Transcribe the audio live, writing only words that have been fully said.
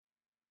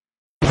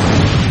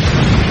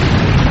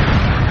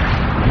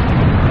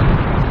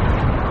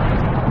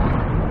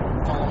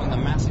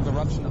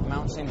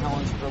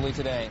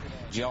early today.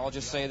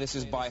 Geologists say this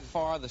is by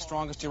far the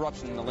strongest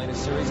eruption in the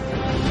latest series.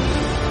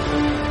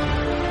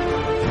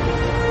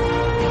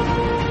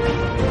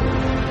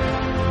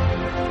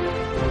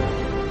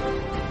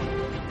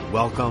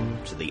 Welcome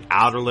to the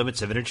Outer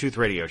Limits of Inner Truth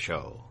Radio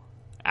Show.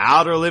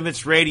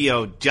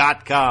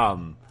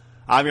 OuterLimitsRadio.com.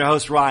 I'm your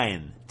host,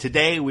 Ryan.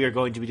 Today we are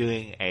going to be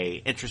doing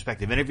an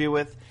introspective interview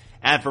with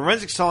and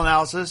forensic soul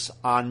analysis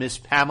on Miss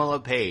Pamela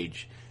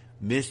Page.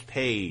 Miss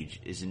Page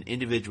is an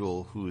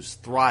individual who is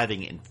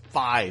thriving in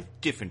 5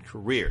 different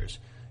careers.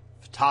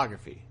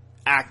 Photography,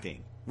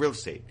 acting, real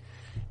estate.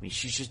 I mean,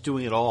 she's just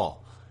doing it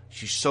all.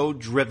 She's so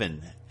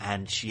driven,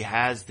 and she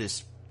has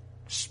this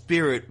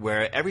spirit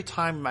where every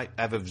time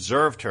I've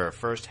observed her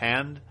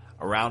firsthand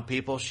around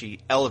people, she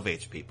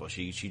elevates people.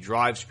 She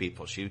drives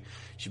people. She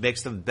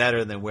makes them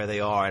better than where they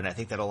are. And I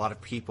think that a lot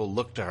of people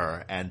look to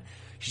her, and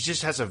she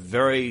just has a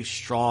very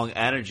strong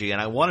energy.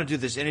 And I want to do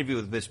this interview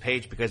with Miss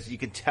Page because you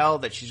can tell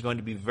that she's going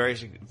to be very,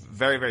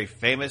 very, very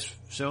famous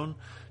soon.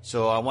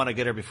 So I want to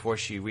get her before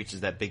she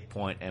reaches that big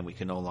point and we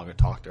can no longer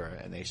talk to her,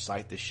 and they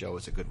cite this show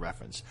as a good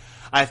reference.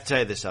 I have to tell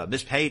you this,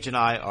 Miss Page and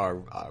I are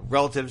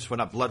relatives. We're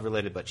not blood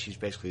related, but she's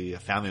basically a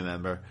family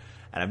member,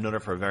 and I've known her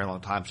for a very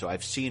long time. So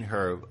I've seen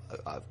her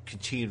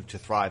continue to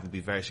thrive and be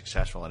very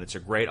successful, and it's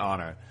a great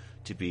honor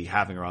to be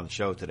having her on the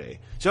show today.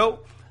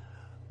 So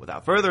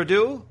without further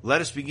ado,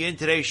 let us begin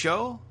today's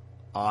show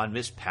on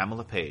Miss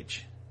Pamela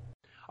Page.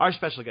 Our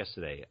special guest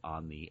today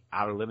on the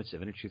Outer Limits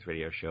of Inner Truth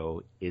Radio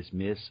Show is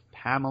Miss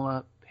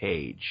Pamela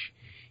Page.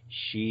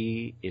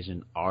 She is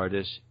an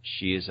artist.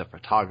 She is a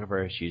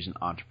photographer. She's an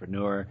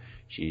entrepreneur.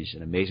 She's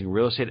an amazing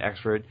real estate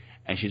expert.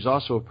 And she's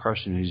also a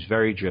person who's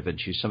very driven.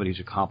 She's somebody who's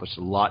accomplished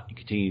a lot and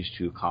continues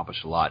to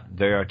accomplish a lot.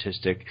 Very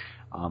artistic.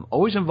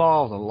 Always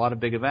involved in a lot of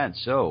big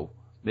events. So,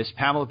 Miss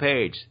Pamela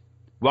Page,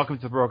 welcome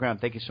to the program.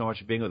 Thank you so much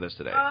for being with us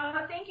today.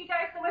 Thank you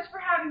guys so much for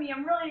having me.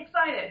 I'm really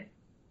excited.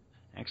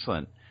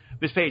 Excellent.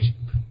 Miss Page,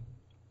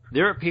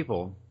 there are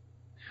people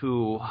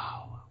who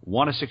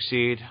want to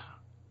succeed,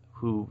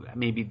 who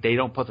maybe they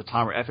don't put the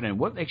time or effort in.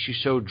 What makes you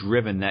so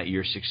driven that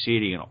you're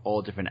succeeding in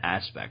all different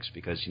aspects?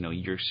 Because, you know,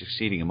 you're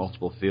succeeding in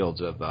multiple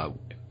fields of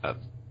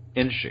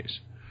industries.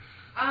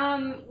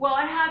 Well,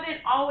 I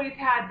haven't always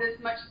had this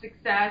much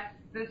success.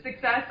 The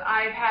success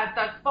I've had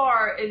thus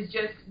far is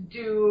just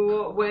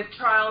due with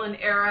trial and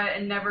error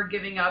and never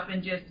giving up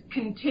and just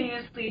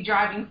continuously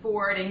driving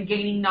forward and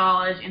gaining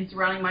knowledge and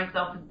surrounding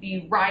myself with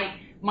the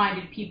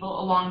right-minded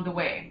people along the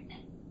way.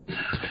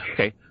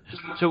 Okay.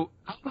 So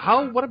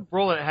what a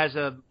role it has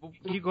can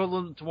you go a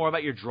little more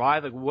about your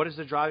drive? Like, what is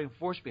the driving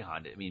force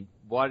behind it? I mean,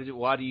 why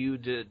do you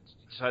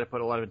decide to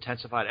put a lot of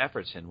intensified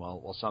efforts in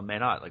while some may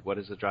not? Like, what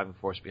is the driving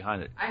force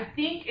behind it? I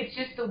think it's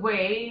just the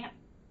way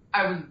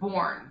I was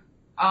born.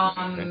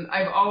 Okay.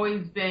 I've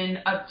always been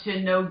up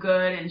to no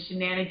good and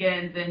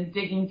shenanigans and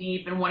digging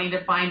deep and wanting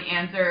to find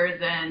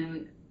answers,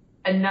 and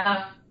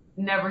enough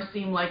never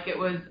seemed like it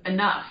was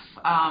enough.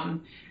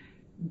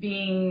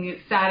 Being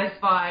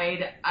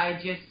satisfied,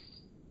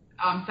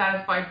 I'm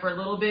satisfied for a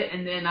little bit,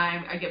 and then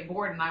I get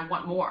bored and I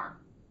want more.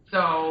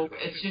 So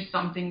it's just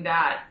something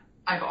that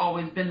I've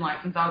always been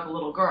like since I was a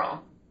little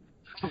girl.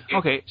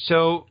 Okay,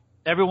 so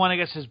everyone, I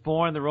guess, is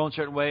born their own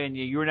certain way, and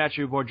you were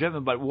naturally born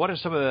driven. But what are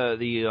some of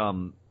the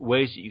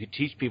ways that you could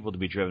teach people to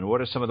be driven? What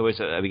are some of the ways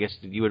that I guess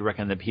that you would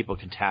recommend that people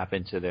can tap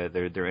into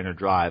their inner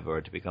drive, or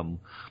to become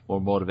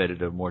more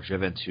motivated or more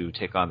driven to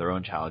take on their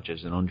own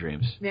challenges and own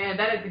dreams? Man,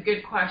 that is a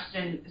good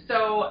question.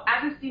 So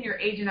as a senior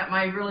agent at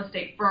my real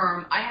estate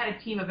firm, I had a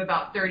team of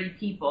about 30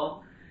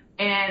 people,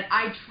 and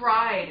I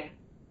tried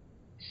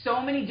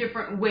so many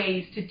different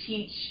ways to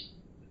teach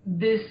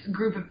this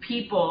group of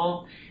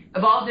people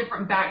of all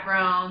different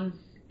backgrounds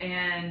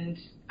and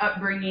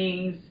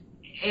upbringings,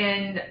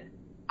 and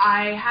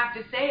I have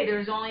to say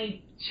there's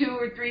only 2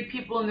 or 3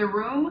 people in the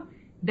room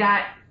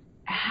that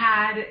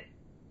had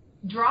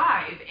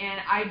drive,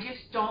 and I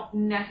just don't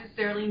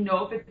necessarily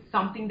know if it's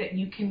something that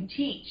you can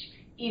teach.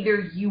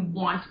 Either you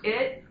want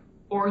it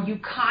or you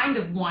kind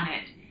of want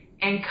it,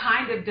 and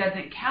kind of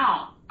doesn't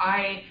count.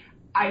 I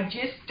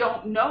just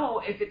don't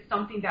know if it's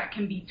something that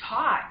can be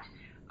taught.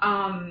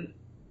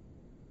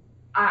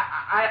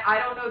 I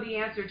don't know the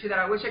answer to that.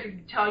 I wish I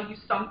could tell you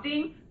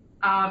something.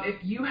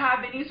 If you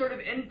have any sort of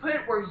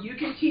input where you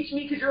can teach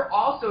me, because you're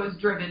also as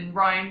driven,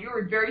 Ryan,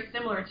 you're very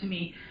similar to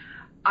me.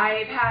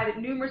 I've had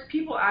numerous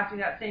people ask me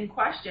that same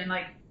question.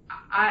 Like,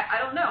 I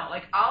don't know.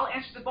 Like, I'll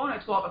answer the phone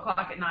at 12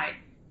 o'clock at night.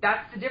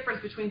 That's the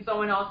difference between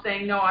someone else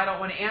saying, no, I don't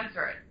want to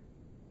answer it.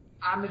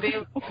 I'm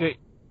available. Okay.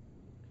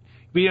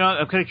 But, you know,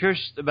 I'm kind of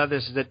curious about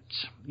this, that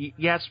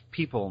you ask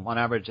people on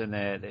average, and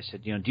they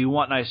said, you know, do you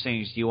want nice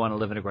things? Do you want to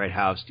live in a great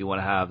house? Do you want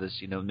to have this,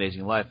 you know,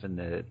 amazing life?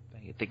 And I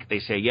think they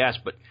say yes,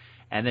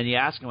 and then you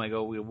ask them, I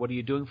go, what are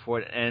you doing for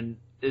it? And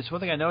it's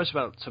one thing I noticed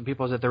about some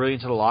people is that they're really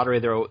into the lottery.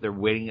 They're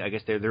waiting. I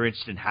guess they're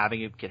interested in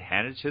having it get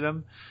handed to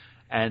them.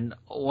 And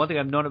one thing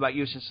I've known about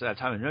you since that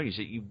time I've known you is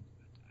that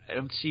I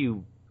don't see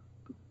you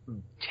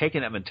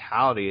taking that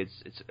mentality. It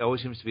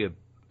always seems to be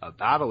a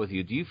battle with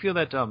you. Do you feel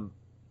that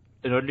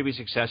in order to be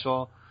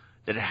successful,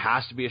 that it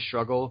has to be a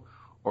struggle,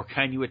 or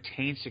can you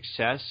attain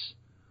success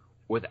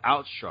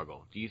without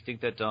struggle? Do you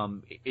think that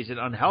is it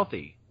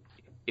unhealthy?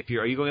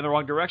 Are you going in the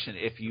wrong direction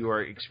if you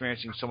are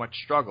experiencing so much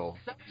struggle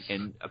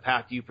in a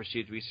path you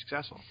perceive to be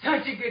successful?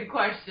 Such a good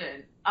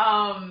question.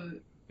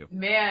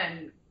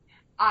 Man,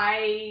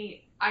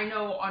 I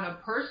know on a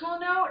personal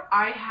note,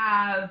 I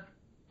have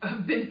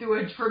been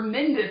through a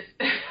tremendous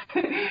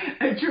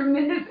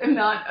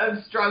amount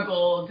of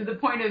struggle to the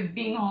point of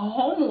being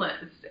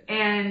homeless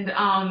and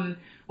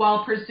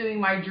while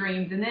pursuing my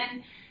dreams. And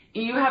then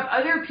you have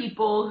other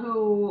people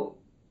who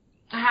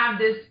have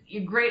this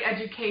great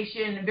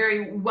education,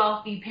 very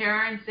wealthy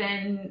parents,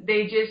 and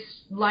they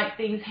just like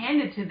things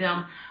handed to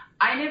them.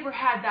 I never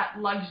had that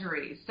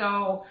luxury,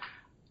 so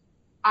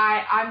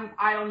I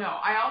don't know.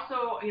 I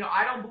also,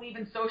 I don't believe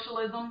in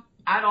socialism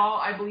at all.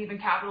 I believe in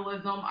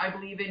capitalism. I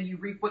believe in you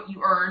reap what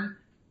you earn,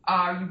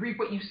 you reap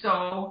what you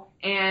sow,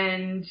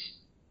 and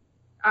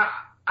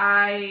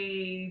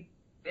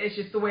it's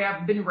just the way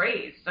I've been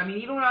raised. I mean,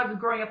 even when I was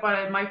growing up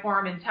on my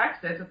farm in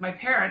Texas with my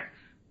parents,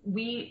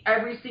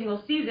 every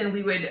single season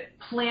we would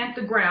plant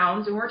the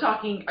grounds, and we're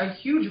talking a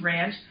huge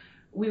ranch.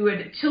 We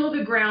would till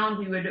the ground.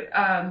 We would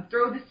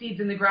throw the seeds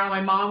in the ground.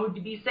 My mom would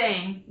be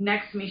saying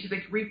next to me, she's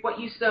like, reap what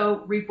you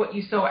sow, reap what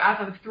you sow. As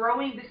I'm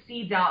throwing the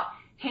seeds out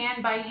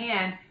hand by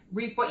hand,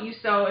 reap what you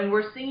sow. And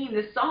we're singing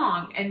this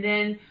song. And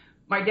then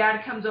my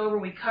dad comes over,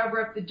 we cover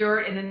up the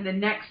dirt. And then the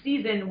next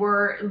season,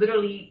 we're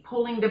literally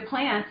pulling the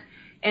plants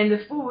and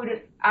the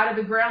food out of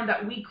the ground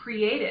that we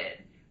created.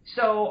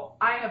 So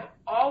I have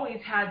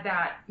always had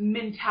that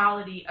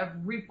mentality of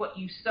reap what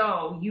you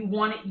sow. You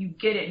want it, you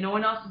get it. No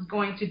one else is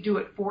going to do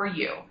it for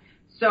you.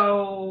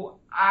 So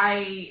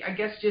I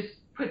guess just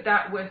put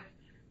that with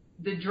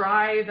the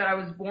drive that I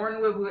was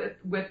born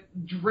with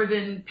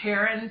driven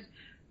parents,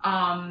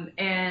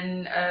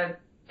 and a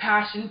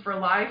passion for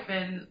life,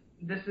 and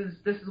this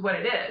is what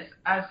it is.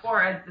 As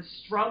far as the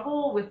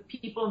struggle with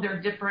people in their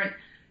different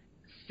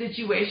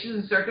situations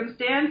and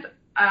circumstance,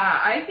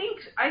 I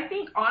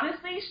think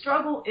honestly,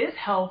 struggle is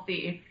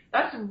healthy.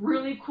 That's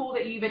really cool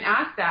that you even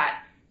asked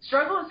that.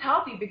 Struggle is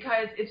healthy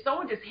because if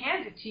someone just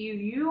hands it to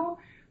you,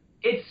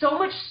 it's so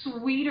much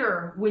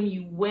sweeter when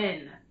you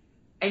win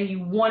and you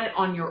want it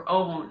on your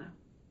own.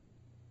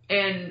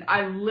 And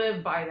I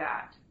live by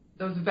that,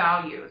 those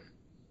values.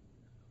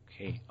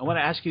 Okay. I want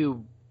to ask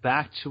you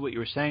back to what you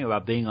were saying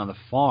about being on the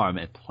farm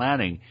and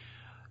planning.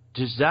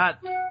 Did that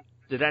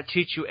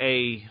teach you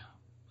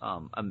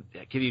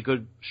give you a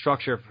good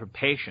structure for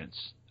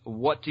patience?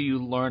 What do you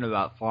learn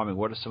about farming?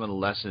 What are some of the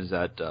lessons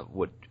that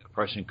what a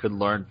person could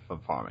learn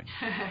from farming?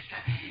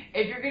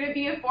 If you're going to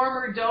be a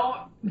farmer,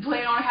 don't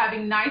plan on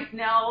having nice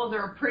nails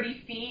or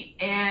pretty feet,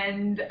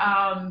 and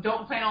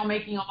don't plan on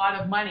making a lot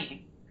of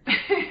money.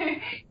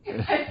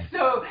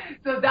 So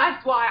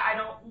that's why I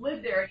don't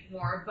live there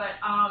anymore. But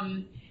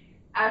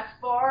as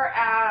far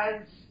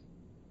as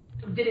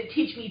did it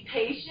teach me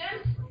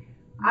patience?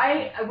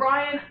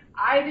 Ryan,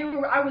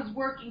 I was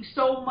working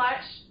so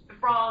much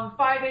from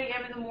 5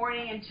 a.m. in the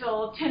morning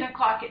until 10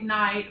 o'clock at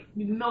night,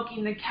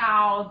 milking the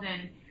cows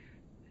and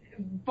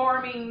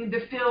farming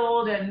the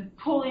field and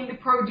pulling the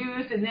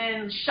produce and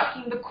then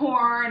shucking the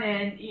corn,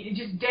 and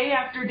just day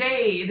after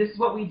day, this is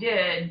what we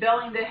did,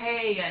 baling the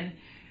hay and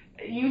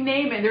you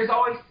name it. There's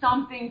always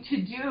something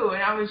to do,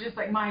 and I was just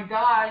like, my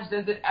gosh,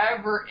 does it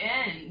ever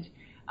end?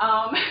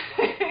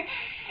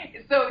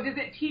 So does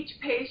it teach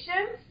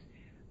patience?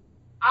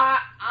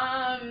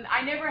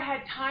 I never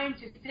had time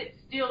to sit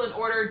still in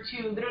order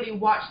to literally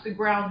watch the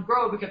ground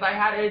grow because I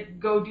had to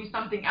go do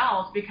something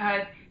else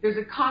because there's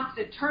a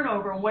constant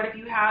turnover. And what if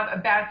you have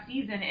a bad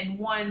season in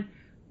one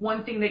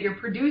thing that you're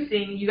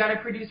producing? You got to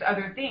produce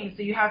other things.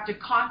 So you have to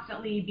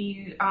constantly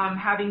be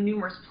having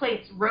numerous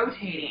plates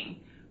rotating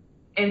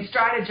and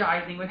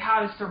strategizing with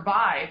how to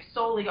survive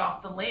solely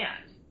off the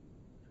land.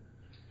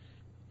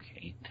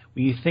 Okay.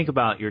 When you think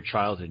about your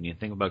childhood and you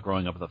think about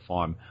growing up on the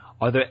farm,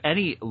 are there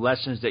any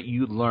lessons that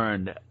you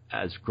learned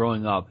as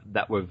growing up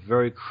that were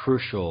very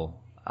crucial,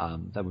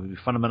 that would be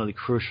fundamentally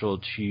crucial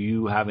to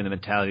you having the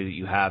mentality that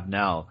you have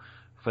now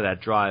for that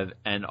drive?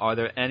 And are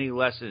there any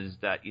lessons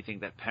that you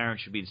think that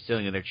parents should be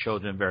instilling in their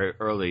children very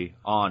early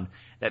on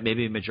that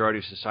maybe the majority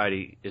of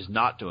society is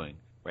not doing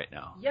right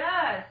now?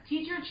 Yes.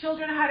 Teach your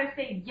children how to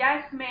say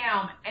yes,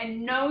 ma'am,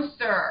 and no,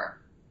 sir.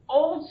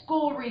 Old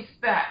school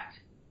respect.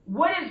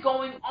 What is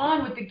going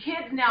on with the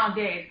kids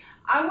nowadays?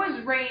 I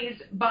was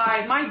raised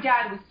by, my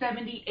dad was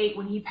 78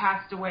 when he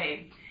passed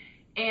away,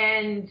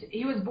 and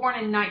he was born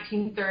in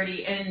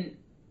 1930. And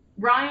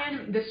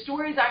Ryan, the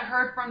stories I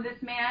heard from this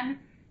man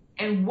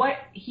and what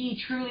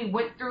he truly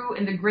went through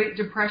in the Great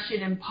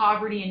Depression and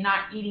poverty and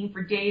not eating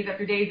for days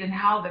after days, and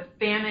how the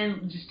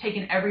famine just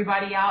taken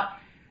everybody out,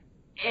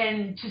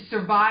 and to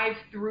survive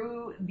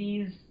through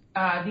these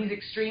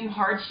extreme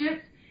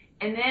hardships.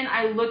 And then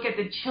I look at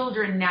the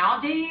children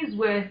nowadays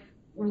with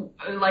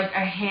like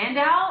a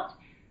handout.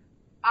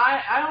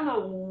 I don't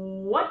know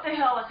what the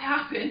hell has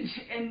happened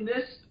in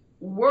this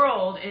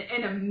world,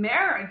 in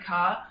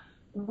America,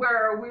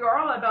 where we are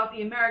all about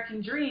the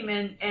American dream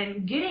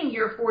and getting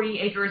your 40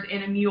 acres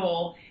and a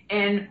mule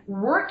and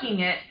working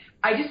it,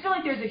 I just feel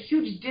like there's a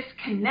huge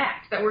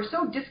disconnect, that we're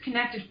so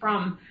disconnected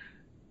from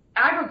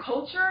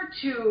agriculture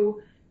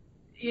to,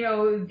 you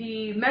know,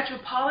 the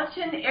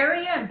metropolitan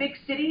area and big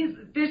cities.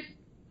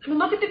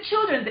 Look at the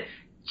children. The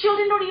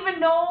children don't even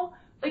know,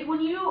 like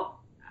when you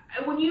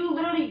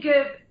literally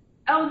give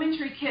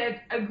elementary kids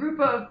a group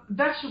of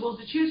vegetables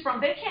to choose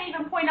from, they can't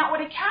even point out what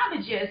a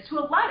cabbage is to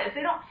a lettuce.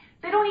 They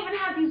don't even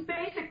have these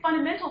basic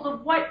fundamentals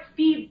of what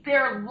feeds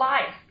their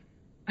life.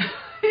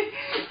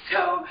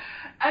 So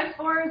as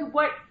far as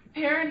what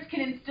parents can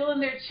instill in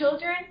their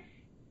children,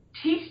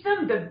 teach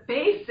them the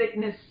basic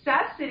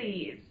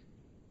necessities.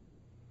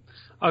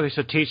 Okay,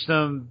 so teach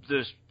them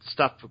the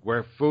stuff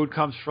where food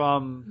comes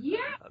from,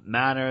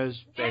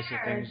 manners,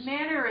 basic things.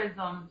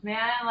 Mannerisms,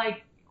 man.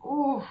 Like,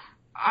 oof,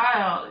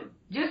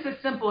 just a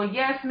simple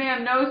yes,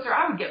 ma'am, no, sir.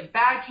 I would get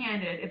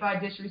backhanded if I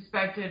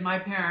disrespected my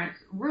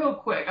parents real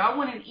quick. I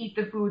wouldn't eat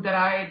the food that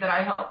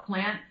I helped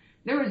plant.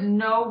 There was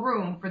no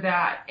room for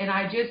that. And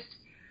I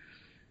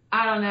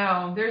don't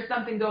know. There's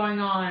something going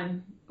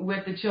on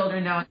with the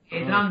children nowadays,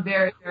 and I'm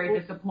very, very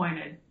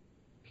disappointed.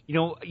 You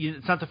know,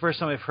 it's not the first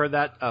time I've heard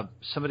that. A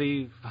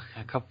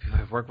couple people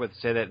I've worked with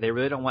say that they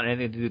really don't want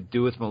anything to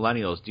do with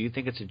millennials. Do you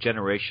think it's a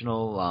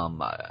generational,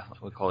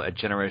 we call it a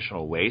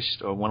generational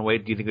waste? Or one way,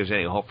 do you think there's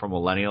any hope for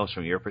millennials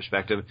from your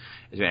perspective?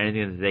 Is there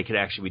anything that they could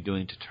actually be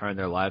doing to turn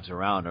their lives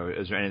around? Or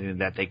is there anything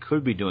that they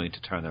could be doing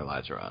to turn their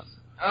lives around?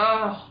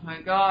 Oh,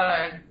 my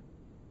God.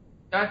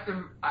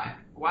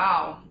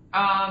 Wow.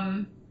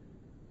 I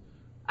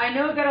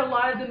know that a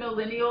lot of the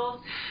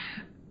millennials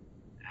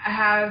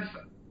have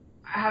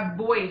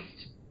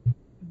voiced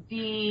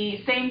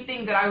the same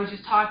thing that I was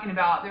just talking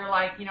about. They're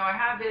like, you know, I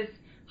have this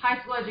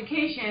high school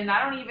education.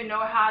 I don't even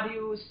know how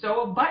to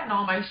sew a button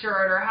on my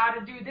shirt or how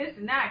to do this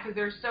and that, because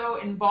they're so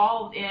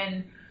involved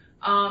in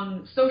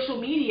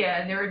social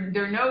media and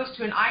their nose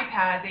to an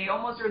iPad. They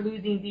almost are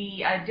losing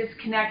the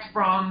disconnect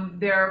from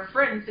their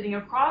friends sitting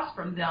across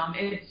from them.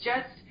 It's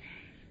just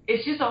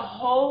a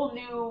whole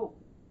new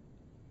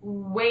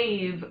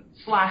wave/rage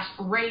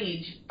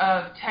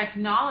of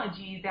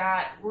technology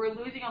that we're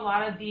losing a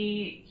lot of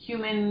the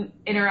human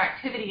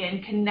interactivity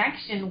and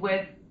connection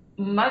with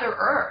Mother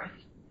Earth.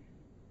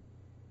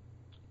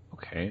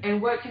 Okay.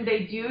 And what can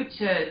they do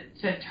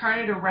to turn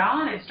it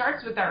around? It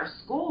starts with our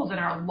schools and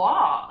our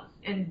laws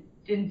and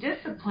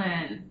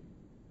discipline.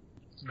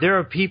 There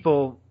are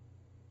people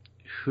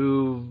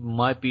who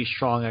might be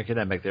strong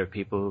academic. There are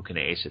people who can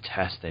ace a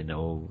test. They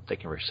know they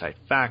can recite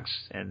facts,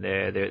 and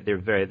they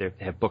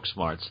have book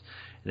smarts.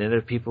 And then there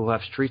are people who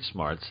have street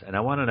smarts. And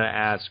I wanted to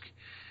ask,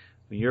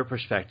 from your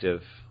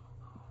perspective,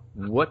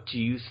 what do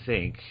you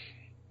think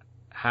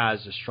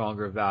has a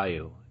stronger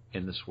value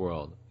in this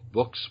world,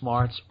 book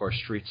smarts or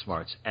street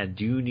smarts? And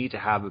do you need to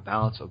have a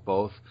balance of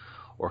both,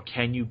 or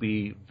can you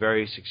be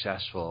very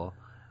successful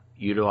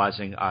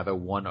utilizing either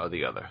one or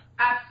the other?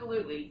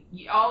 Absolutely.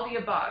 All the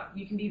above.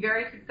 You can be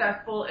very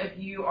successful if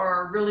you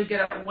are really good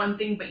at one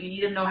thing, but you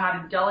need to know how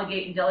to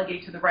delegate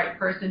to the right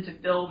person to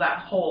fill that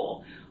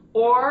hole.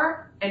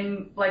 Or,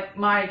 in like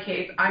my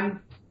case,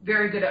 I'm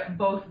very good at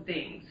both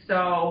things.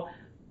 So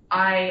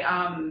I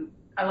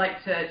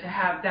like to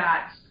have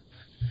that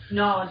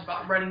knowledge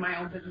about running my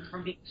own business,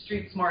 from being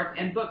street smart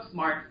and book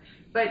smart.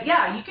 But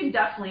yeah, you can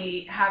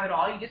definitely have it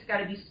all. You just got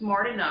to be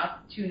smart enough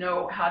to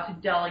know how to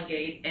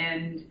delegate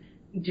and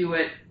do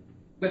it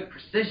with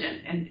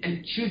precision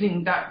and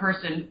choosing that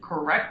person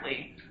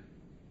correctly.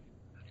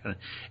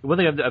 One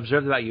thing I've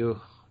observed about you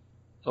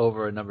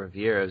over a number of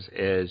years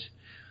is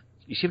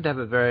you seem to have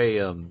a very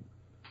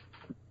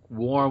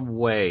warm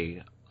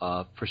way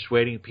of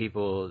persuading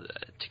people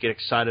to get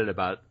excited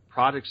about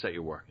projects that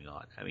you're working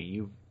on. I mean,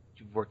 you've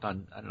worked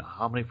on, I don't know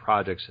how many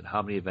projects and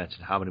how many events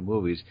and how many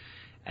movies,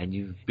 and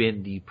you've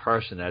been the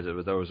person, as it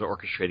was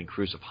orchestrating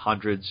crews of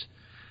hundreds,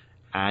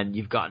 and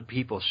you've gotten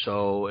people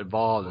so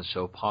involved and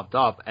so pumped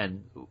up.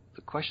 And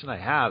the question I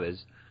have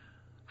is,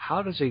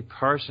 how does a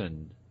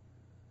person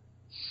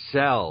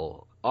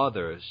sell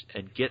others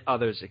and get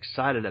others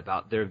excited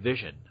about their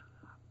vision?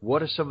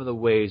 What are some of the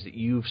ways that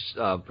you've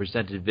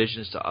presented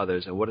visions to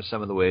others, and what are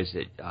some of the ways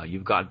that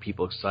you've gotten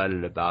people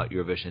excited about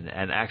your vision?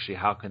 And actually,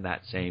 how can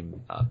that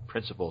same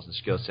principles and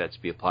skill sets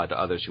be applied to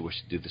others who wish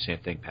to do the same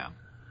thing, Pam?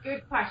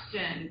 Good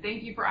question.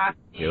 Thank you for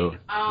asking. You.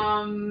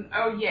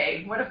 Oh,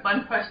 yay. What a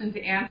fun question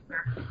to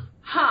answer.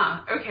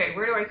 Okay,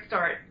 where do I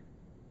start?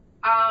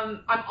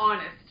 I'm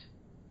honest.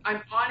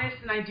 I'm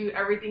honest, and I do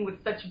everything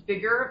with such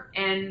vigor,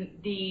 and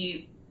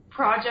the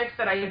projects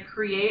that I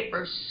create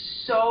are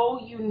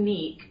so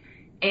unique.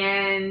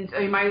 And I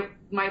mean,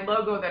 my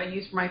logo that I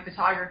use for my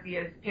photography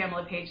is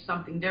Pamela Page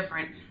Something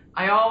Different.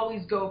 I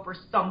always go for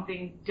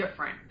something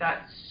different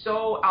that's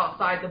so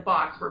outside the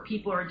box, where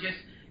people are just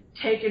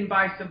taken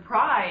by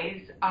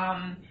surprise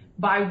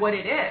by what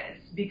it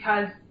is,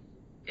 because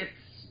it's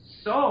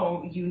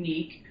so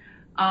unique.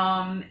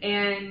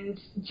 And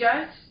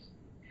just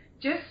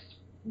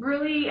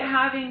really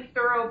having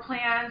thorough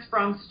plans,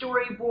 from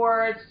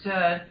storyboards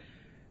to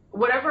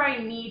whatever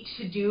I need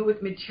to do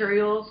with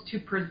materials to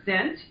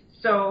present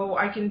so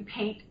I can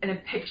paint in a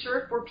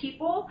picture for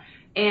people.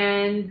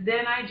 And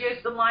then I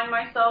just align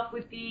myself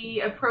with the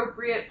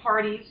appropriate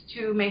parties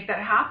to make that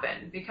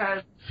happen.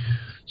 Because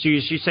so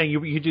you're saying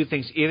you do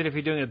things, even if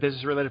you're doing a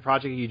business-related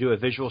project, you do a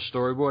visual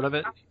storyboard of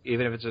it,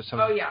 even if it's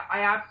Oh, yeah.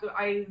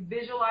 I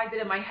visualize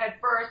it in my head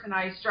first, and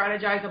I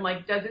strategize. I'm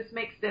like, does this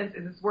make sense?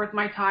 Is this worth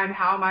my time?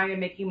 How am I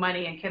making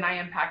money? And can I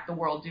impact the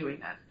world doing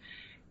this?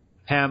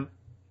 Pam,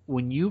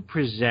 when you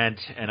present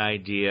an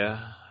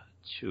idea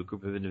to a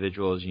group of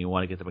individuals and you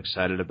want to get them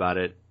excited about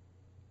it,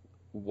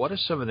 what are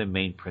some of the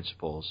main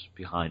principles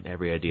behind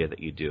every idea that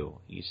you do?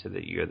 You said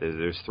that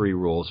there's 3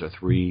 rules or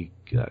 3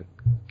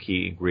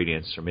 key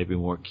ingredients, or maybe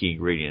more key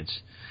ingredients,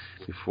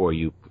 before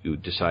you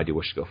decide you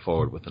wish to go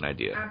forward with an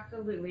idea.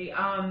 Absolutely.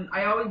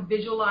 I always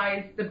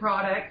visualize the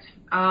product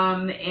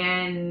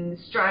and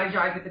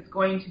strategize if it's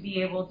going to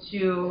be able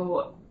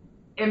to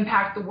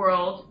impact the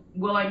world.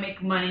 Will I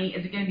make money?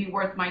 Is it going to be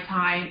worth my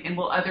time? And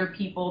will other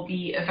people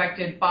be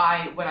affected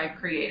by what I've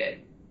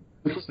created?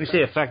 When you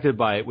say affected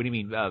by it, what do you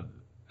mean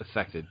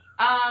affected?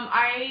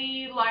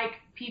 I like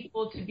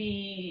people to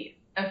be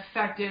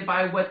affected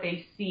by what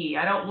they see.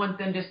 I don't want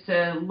them just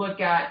to look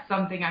at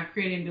something I've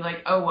created and be like,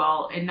 oh,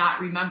 well, and not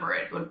remember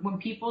it. When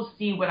people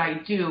see what I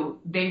do,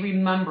 they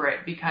remember it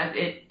because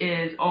it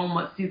is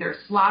almost either a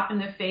slap in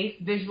the face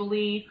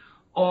visually,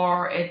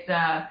 or it's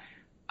a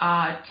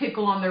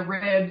tickle on the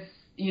ribs,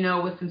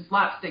 with some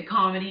slapstick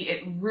comedy.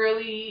 It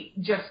really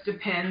just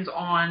depends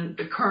on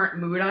the current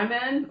mood I'm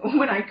in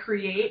when I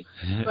create.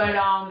 But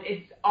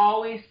it's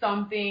always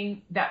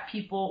something that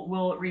people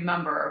will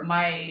remember.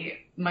 My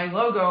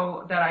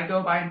logo that I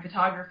go by in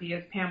photography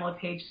is Pamela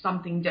Page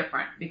Something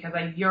Different, because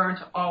I yearn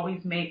to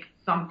always make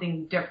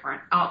something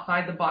different.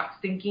 Outside the box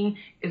thinking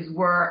is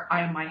where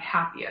I am my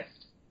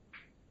happiest.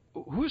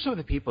 Who are some of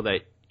the people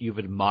that you've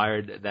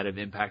admired that have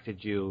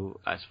impacted you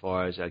as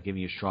far as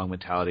giving you strong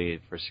mentality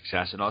for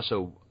success? And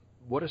also,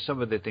 what are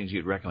some of the things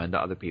you'd recommend to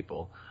other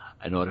people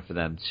in order for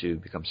them to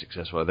become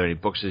successful? Are there any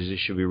books that they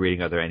should be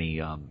reading? Are there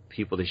any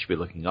people they should be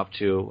looking up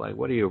to? Like,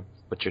 what's your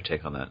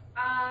take on that?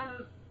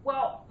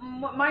 Well,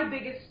 my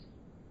biggest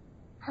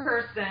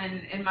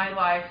person in my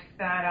life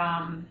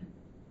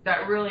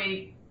that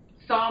really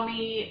saw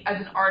me as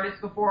an artist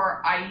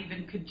before I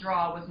even could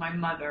draw was my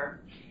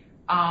mother.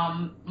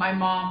 My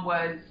mom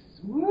was,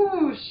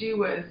 she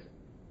was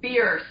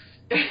fierce,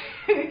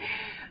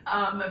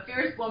 a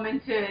fierce woman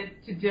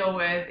to deal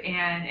with,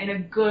 and in a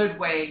good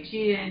way.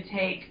 She didn't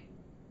take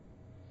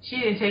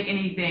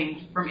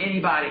anything from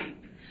anybody.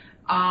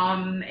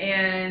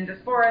 And as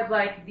far as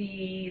like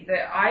the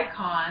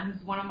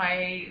icons, one of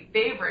my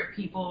favorite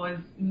people is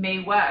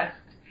Mae West.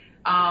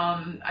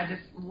 I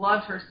just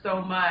loved her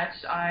so much.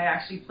 I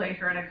actually played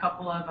her in a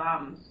couple of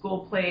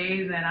school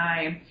plays, and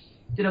I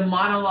did a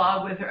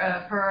monologue with her,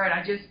 and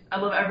I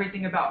love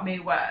everything about Mae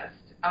West.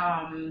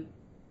 From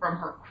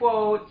her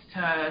quotes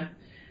to,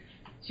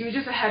 she was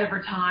just ahead of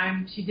her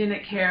time. She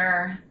didn't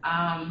care.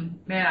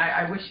 Man,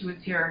 I wish she was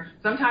here.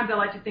 Sometimes I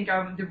like to think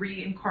I'm the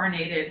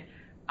reincarnated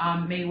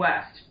Mae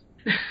West.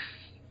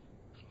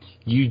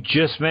 You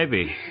just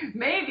maybe.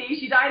 Maybe.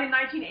 She died in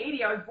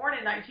 1980. I was born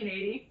in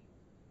 1980.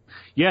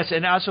 Yes,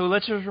 and also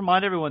let's just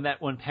remind everyone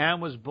that when Pam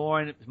was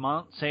born,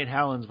 Mount St.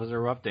 Helens was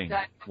erupting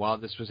while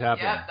this was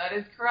happening. Yep, that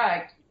is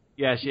correct.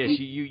 Yes.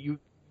 You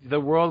the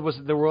world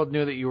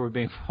knew that you were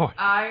being born.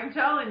 I am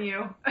telling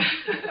you.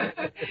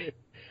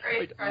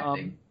 Very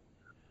interesting.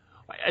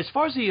 As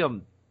far as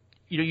the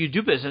you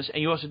do business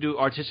and you also do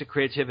artistic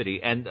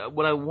creativity, and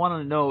what I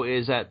want to know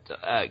is that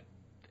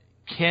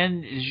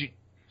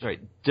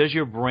does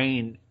your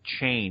brain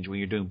change when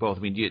you're doing both?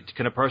 I mean,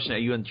 can a person, are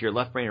you into your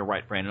left brain or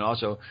right brain? And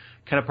also,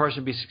 can a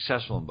person be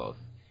successful in both?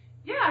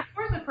 Yeah, of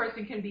course a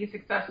person can be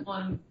successful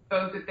in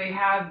both if they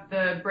have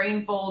the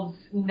brain folds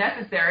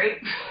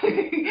necessary.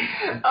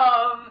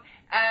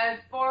 As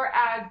far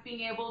as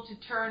being able to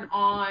turn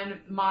on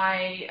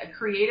my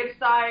creative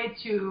side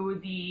to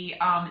the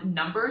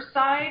numbers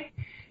side,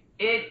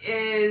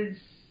 it's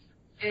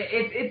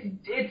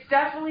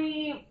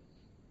definitely,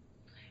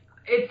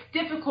 it's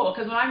difficult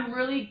because when I'm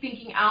really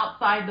thinking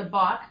outside the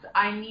box,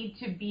 I need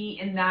to be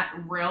in that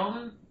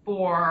realm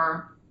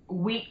for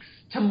weeks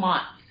to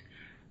months.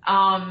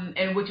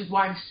 And which is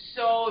why I'm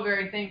so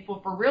very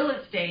thankful for real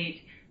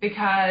estate,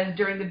 because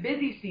during the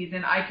busy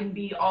season, I can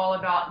be all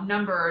about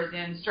numbers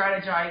and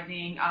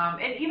strategizing.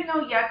 And even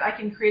though, yes, I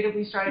can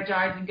creatively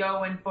strategize and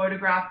go and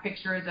photograph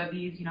pictures of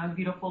these,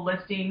 beautiful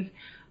listings,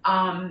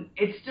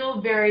 it's still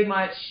very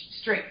much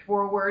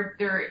straightforward.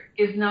 There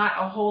is not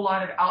a whole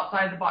lot of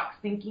outside the box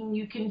thinking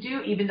you can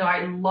do, even though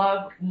I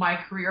love my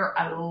career.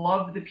 I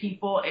love the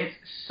people. It's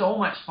so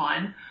much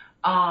fun.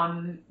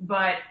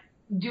 But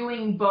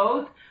doing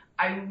both,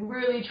 I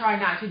really try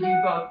not to do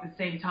both at the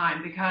same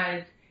time,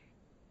 because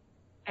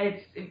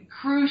it's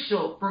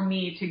crucial for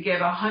me to give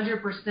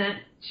 100%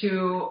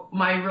 to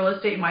my real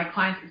estate and my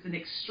clients. It's an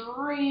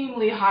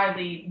extremely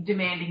highly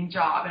demanding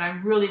job, and I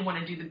really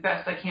want to do the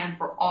best I can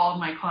for all of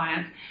my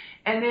clients.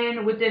 And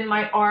then within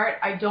my art,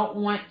 I don't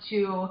want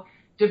to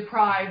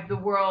deprive the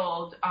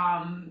world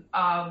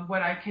of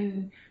what I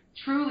can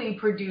truly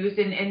produce,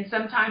 and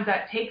sometimes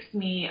that takes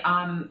me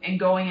and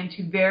going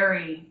into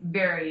very,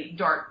 very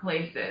dark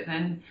places,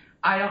 and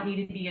I don't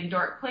need to be in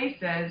dark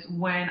places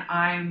when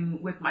I'm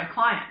with my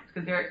clients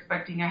because they're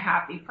expecting a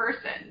happy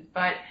person.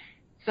 But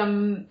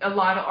a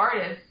lot of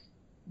artists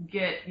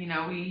get,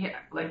 we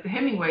like the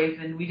Hemingways,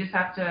 and we just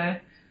have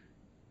to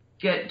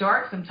get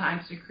dark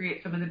sometimes to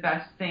create some of the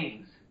best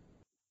things.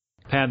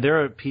 Pam,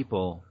 there are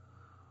people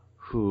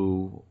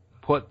who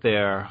put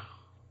their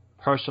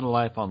personal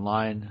life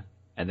online,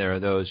 and there are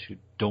those who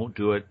don't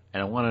do it.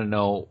 And I want to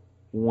know,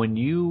 when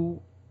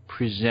you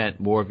present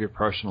more of your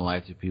personal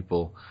life to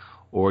people,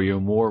 or you're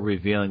more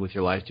revealing with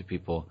your life to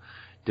people,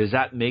 does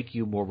that make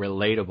you more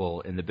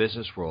relatable in the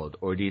business world?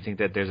 Or do you think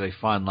that there's a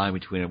fine line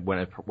between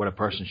what a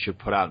person should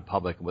put out in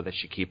public and what they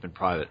should keep in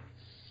private?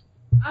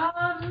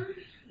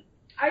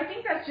 I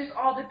think that's just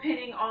all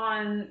depending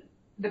on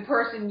the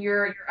person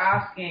you're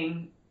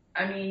asking.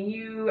 I mean,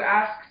 you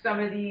ask some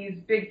of these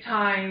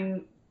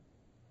big-time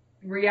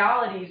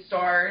reality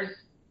stars,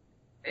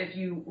 if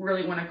you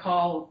really want to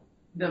call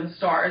them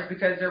stars,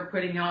 because they're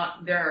putting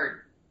out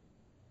their,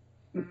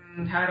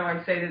 how do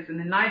I say this in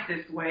the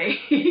nicest way?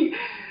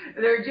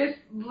 They're just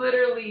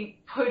literally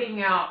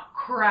putting out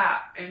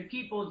crap, and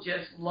people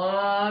just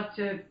love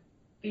to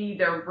feed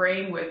their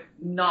brain with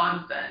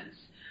nonsense.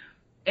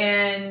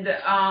 And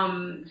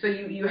so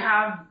you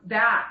have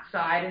that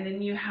side, and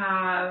then you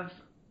have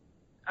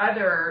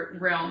other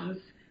realms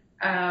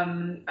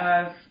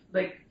of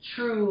like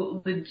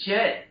true,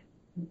 legit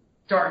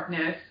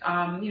darkness.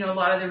 A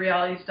lot of the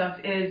reality stuff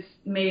is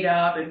made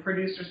up, and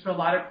producers put a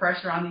lot of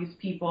pressure on these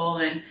people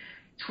and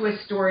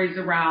twist stories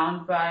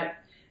around. But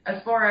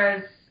as far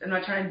as, I'm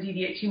not trying to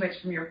deviate too much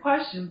from your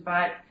question,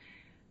 but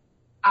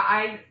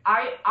I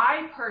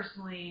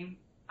personally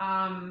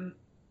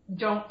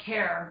don't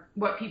care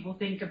what people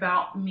think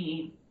about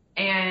me.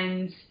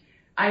 And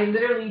I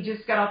literally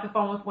just got off the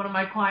phone with one of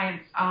my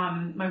clients,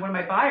 one of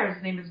my buyers.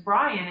 His name is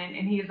Brian,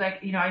 and he's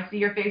like, I see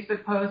your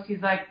Facebook post.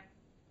 He's like,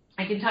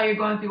 I can tell you're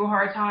going through a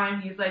hard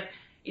time. He's like,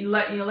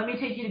 let me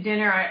take you to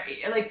dinner.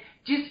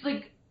 Just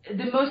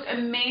the most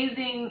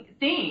amazing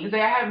things.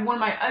 Like, I had one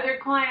of my other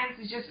clients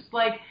who just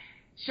like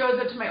shows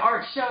up to my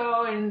art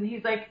show, and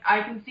he's like,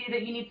 I can see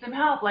that you need some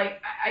help.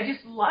 Like, I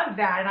just love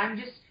that, and I'm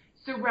just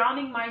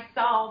surrounding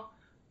myself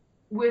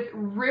with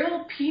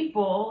real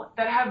people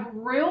that have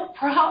real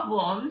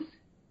problems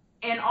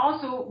and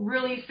also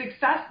really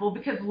successful,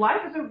 because life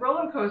is a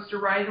roller coaster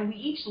ride, and we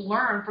each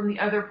learn from the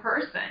other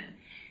person.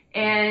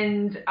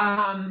 And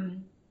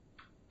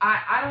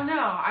I don't know.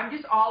 I'm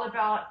just all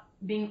about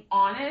being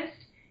honest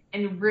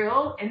and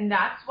real, and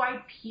that's why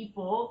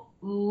people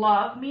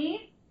love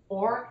me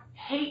or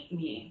hate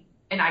me.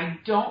 And I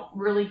don't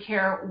really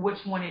care which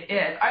one it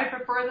is. I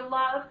prefer the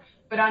love,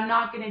 but I'm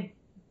not going to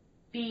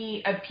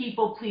be a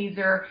people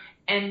pleaser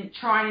and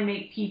trying to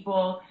make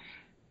people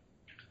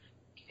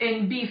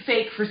and be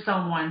fake for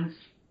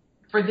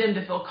for them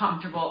to feel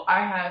comfortable. I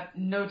have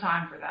no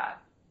time for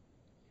that.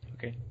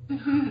 Okay.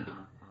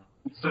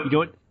 So,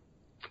 what?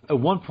 At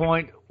one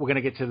point, we're going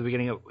to get to the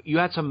beginning of, you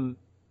had some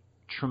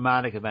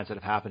traumatic events that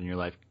have happened in your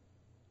life.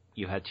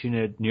 You had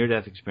 2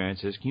 near-death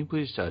experiences. Can you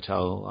please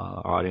tell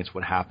our audience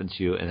what happened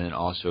to you, and then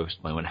also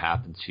explain what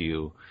happened to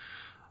you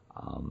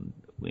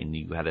when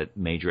you had a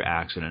major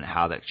accident,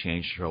 how that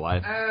changed your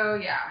life? Oh,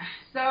 yeah.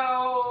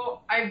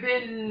 So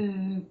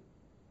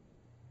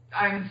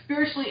I'm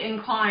spiritually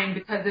inclined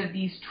because of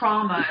these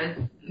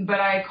traumas, but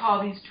I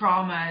call these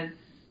traumas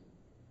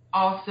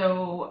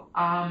also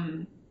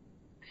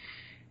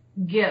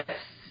gifts,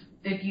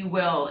 if you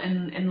will,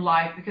 in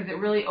life, because it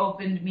really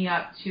opened me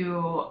up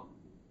to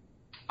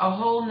a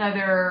whole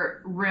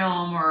nother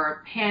realm,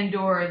 or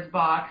Pandora's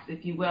box,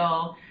 if you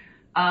will,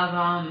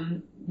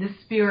 of the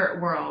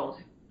spirit world.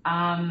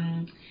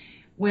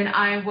 When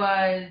I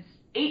was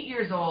 8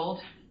 years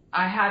old,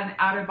 I had an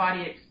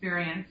out-of-body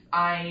experience.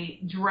 I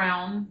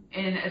drowned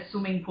in a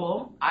swimming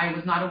pool. I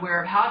was not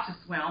aware of how to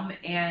swim,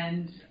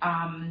 and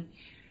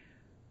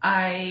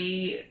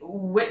I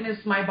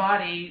witnessed my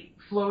body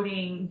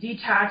floating,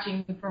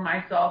 detaching from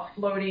myself,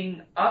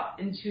 floating up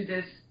into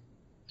this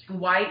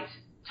white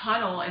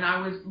tunnel, and I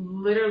was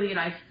literally, and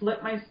I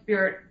flipped my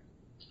spirit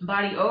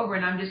body over,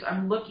 and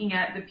I'm looking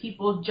at the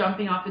people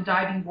jumping off the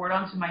diving board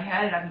onto my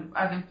head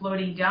as I'm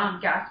floating down,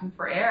 gasping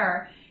for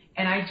air,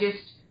 and I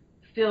just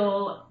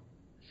feel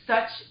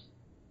such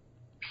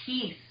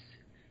peace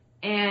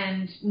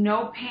and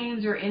no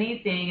pains or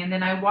anything. And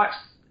then I watch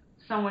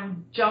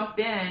someone jump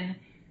in,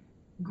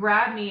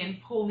 grab me, and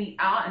pull me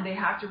out, and they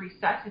have to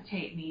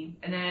resuscitate me.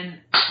 And then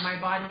my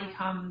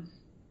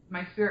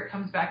spirit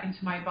comes back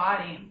into my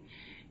body.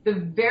 The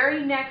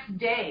very next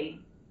day,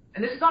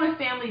 and this is on a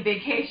family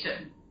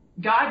vacation,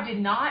 God did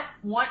not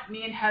want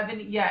me in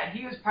heaven yet.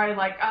 He was probably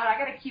like, oh, I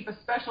got to keep a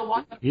special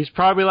one. He's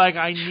probably like,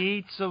 I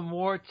need some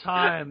more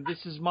time.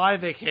 This is my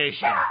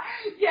vacation.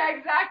 Yeah,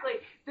 exactly.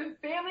 The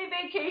family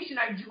vacation,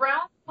 I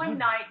drowned one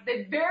night.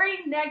 The very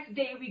next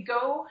day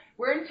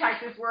we're in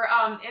Texas. We're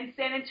in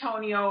San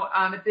Antonio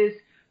at this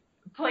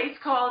place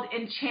called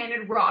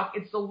Enchanted Rock.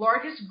 It's the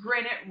largest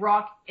granite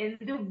rock in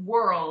the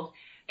world.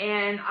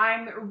 And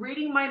I'm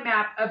reading my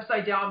map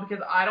upside down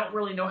because I don't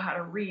really know how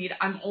to read.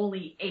 I'm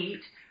only 8.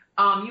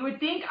 You would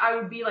think I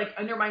would be like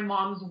under my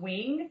mom's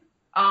wing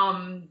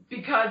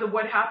because of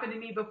what happened to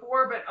me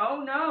before. But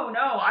oh, no.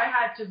 I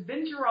had to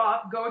venture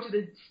off, go to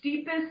the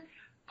steepest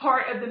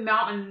part of the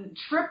mountain,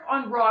 trip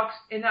on rocks,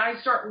 and I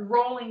start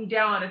rolling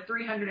down a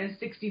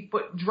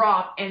 360-foot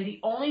drop. And the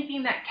only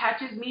thing that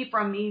catches me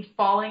from me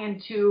falling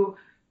into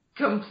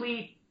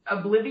complete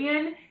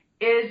oblivion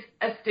is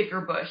a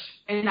sticker bush.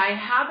 And I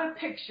have a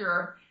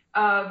picture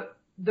of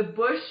the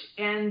bush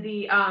and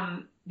the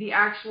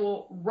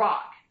actual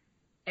rock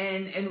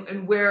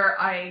and where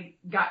I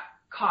got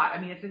caught.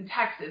 I mean, it's in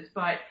Texas,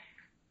 but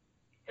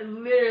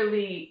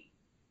literally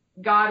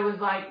God was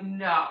like,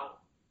 no,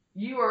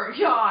 you are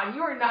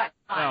not.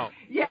 No.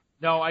 Yeah.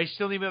 No, I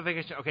still need a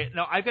vacation. Okay,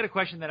 no, I've got a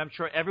question that I'm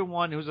sure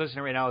everyone who's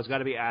listening right now has got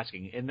to be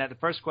asking. And that the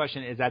first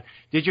question is that,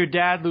 did your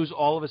dad lose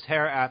all of his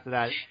hair after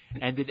that?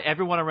 And did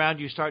everyone around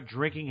you start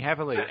drinking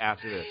heavily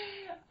after this?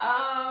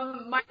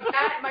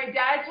 My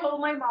dad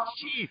told my mom.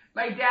 Jeez.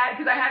 My dad,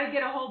 because I had to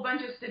get a whole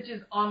bunch of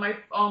stitches on the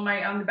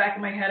back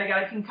of my head. I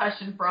got a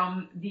concussion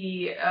from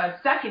the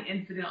second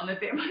incident on the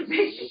family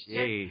vacation.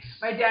 Jeez.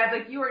 My dad's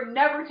like, you are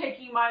never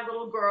taking my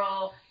little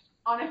girl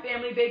on a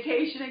family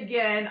vacation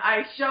again.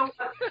 I show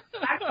up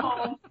back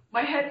home,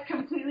 my head's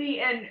completely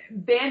in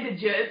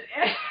bandages.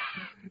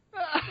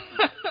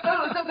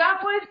 so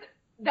that was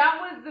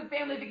the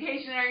family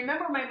vacation. And I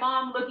remember my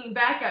mom looking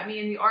back at me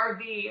in the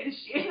RV,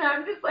 and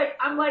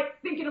I'm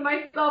like thinking to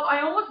myself, I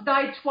almost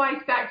died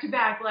twice back to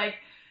back. Like,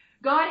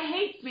 God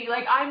hates me.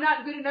 Like, I'm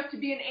not good enough to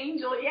be an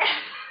angel yet.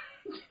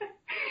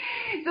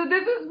 So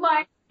this is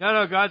my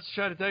No, God's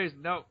trying to tell you,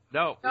 no.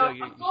 a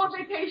full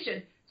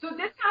vacation. So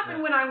this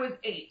happened when I was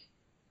 8.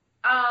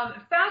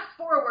 Fast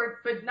forward,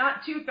 but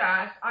not too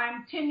fast.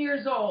 I'm 10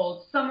 years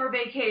old, summer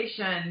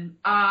vacation,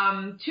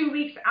 2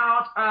 weeks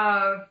out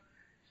of,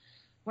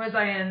 was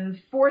I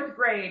in 4th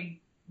grade,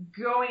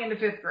 going into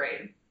 5th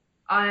grade.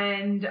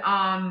 And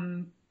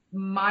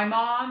my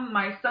mom,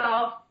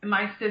 myself, and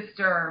my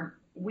sister,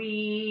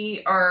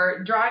 we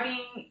are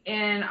driving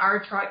in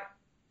our truck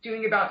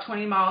doing about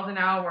 20 miles an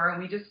hour,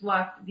 and we just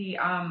left the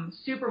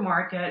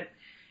supermarket,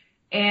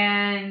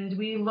 and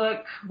we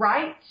look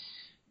right,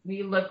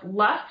 we look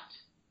left.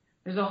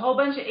 There's a whole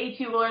bunch of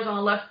 18-wheelers on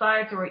the left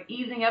side, so we're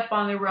easing up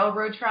on the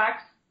railroad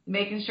tracks,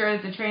 making sure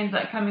that the train's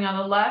not coming on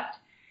the left,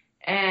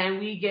 and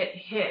we get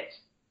hit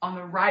on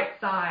the right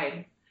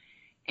side.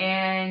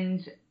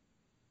 And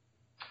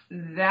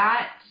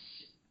I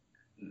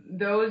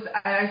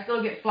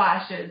still get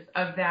flashes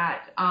of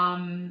that.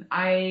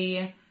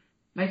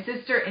 My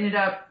sister ended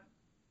up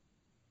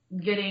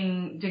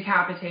getting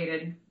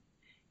decapitated,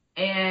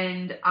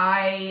 and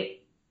I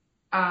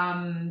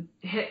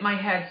hit my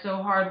head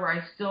so hard where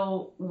I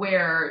still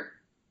wear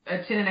a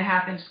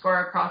 10.5-inch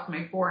scar across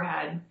my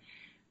forehead.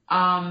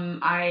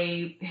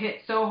 I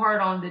hit so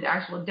hard on the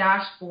actual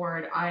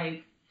dashboard,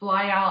 I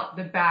fly out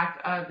the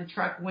back of the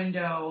truck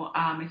window.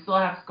 I still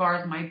have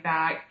scars on my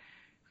back.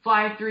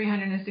 Fly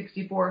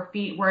 364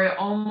 feet where I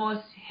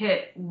almost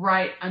hit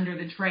right under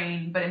the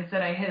train, but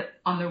instead I hit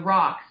on the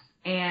rocks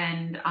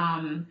and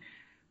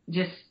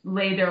just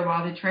lay there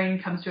while the train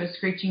comes to a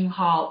screeching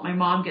halt. My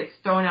mom gets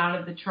thrown out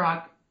of the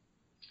truck,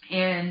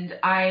 and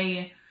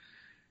I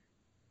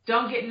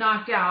don't get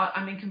knocked out.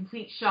 I'm in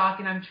complete shock,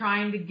 and I'm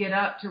trying to get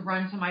up to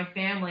run to my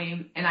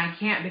family, and I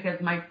can't because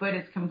my foot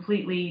is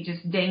completely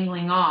just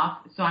dangling off.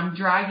 So I'm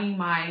dragging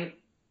my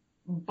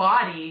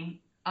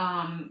body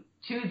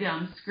to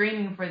them,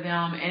 screaming for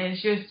them, and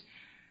it's just,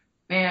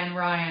 man,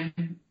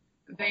 Ryan,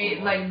 they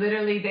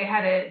they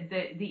had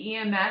the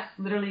EMS,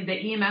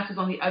 the EMS was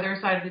on the other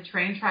side of the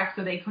train track,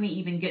 so they couldn't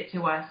even get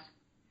to us.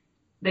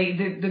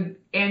 The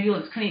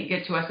ambulance couldn't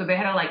get to us, so they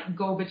had to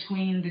go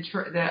between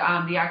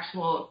the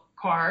actual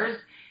cars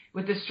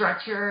with the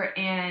stretcher,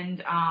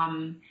 and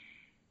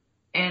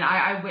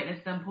I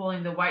witnessed them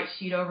pulling the white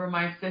sheet over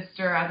my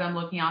sister as I'm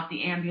looking out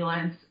the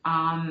ambulance.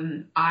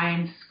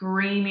 I'm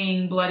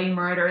screaming bloody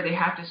murder. They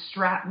have to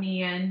strap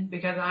me in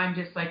because I'm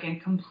just in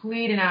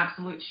complete and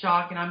absolute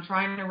shock, and I'm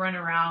trying to run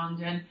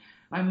around, and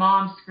my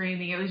mom's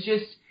screaming. It was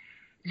just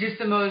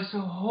the most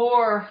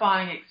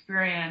horrifying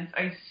experience.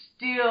 I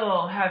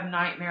still have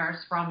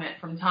nightmares from it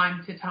from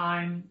time to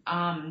time.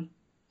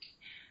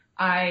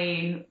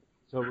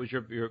 So it was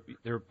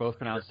they were both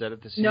pronounced dead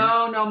at the scene?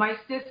 No, my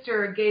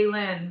sister,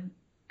 Gaylyn,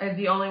 is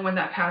the only one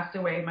that passed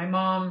away. My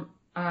mom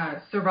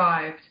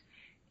survived.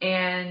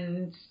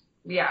 And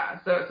yeah,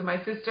 so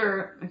my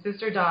sister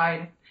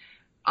died.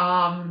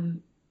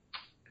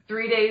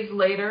 3 days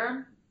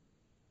later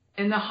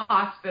in the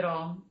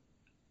hospital,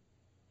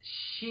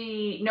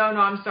 3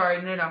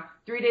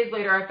 days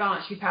later I found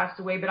out she passed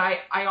away, but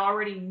I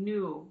already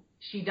knew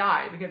she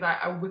died because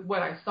I with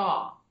what I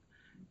saw.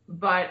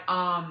 But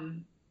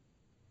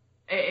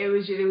it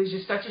was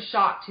just such a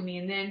shock to me.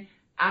 And then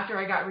after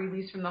I got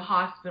released from the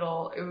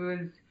hospital,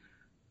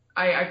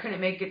 I couldn't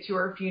make it to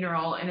her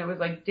funeral, and it was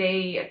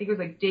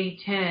day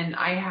 10.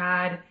 I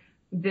had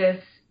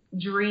this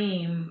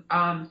dream,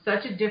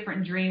 such a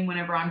different dream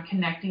whenever I'm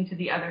connecting to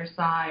the other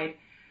side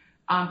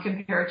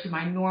compared to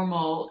my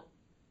normal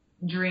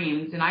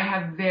dreams. And I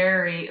have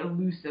very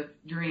elusive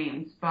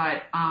dreams,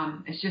 but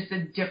it's just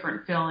a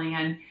different feeling.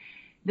 And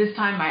this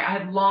time I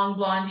had long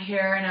blonde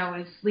hair and I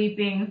was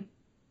sleeping,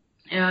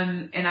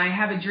 and I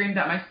have a dream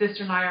that my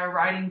sister and I are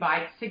riding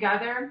bikes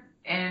together,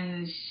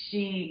 and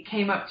she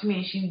came up to me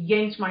and she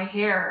yanked my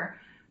hair,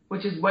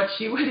 which is what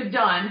she would have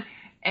done.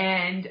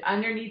 And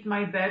underneath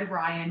my bed,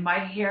 Ryan, my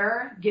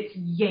hair gets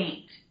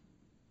yanked.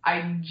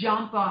 I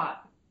jump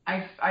up.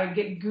 I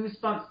get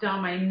goosebumps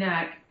down my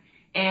neck.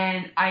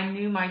 And I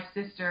knew my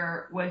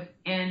sister was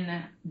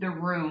in the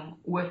room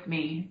with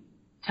me,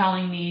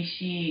 telling me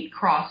she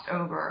crossed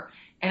over.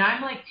 And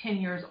I'm like 10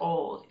 years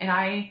old. And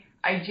I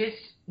just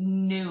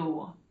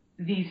knew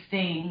these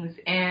things.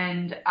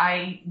 And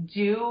I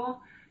do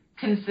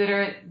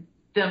consider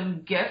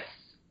them gifts,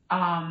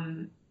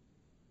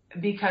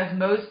 because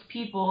most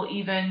people,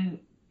 even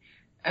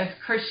as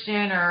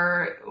Christian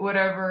or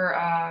whatever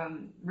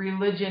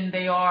religion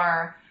they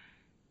are,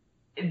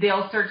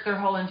 they'll search their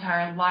whole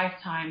entire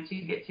lifetime to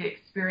get to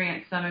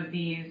experience some of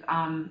these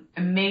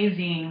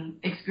amazing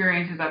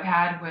experiences I've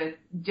had with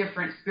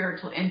different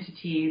spiritual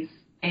entities.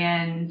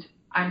 And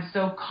I'm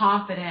so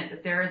confident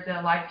that there is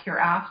a life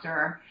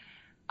hereafter,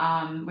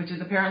 which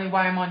is apparently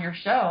why I'm on your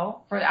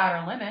show, for the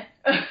Outer Limits.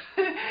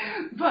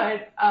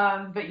 But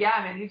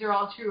yeah, man, these are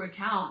all true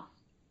accounts.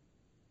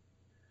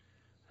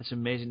 That's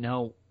amazing.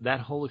 Now, that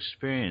whole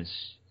experience,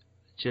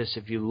 just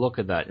if you look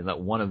at that in that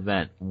one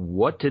event,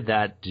 what did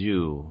that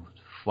do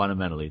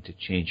fundamentally to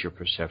change your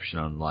perception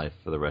on life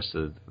for the rest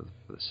of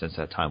since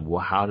that time?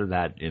 Well, how did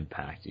that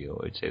impact you?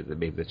 I'd say that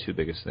maybe the two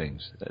biggest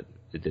things that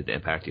it did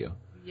impact you.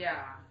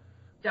 Yeah,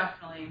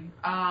 definitely.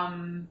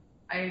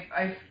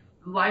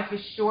 Life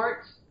is short.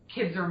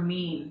 Kids are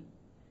mean.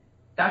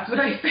 That's what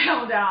I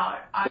found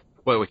out.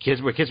 Were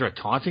kids were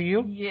taunting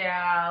you?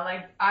 Yeah,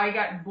 like I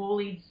got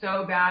bullied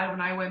so bad when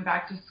I went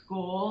back to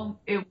school.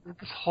 It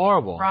was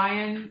horrible.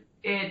 Brian,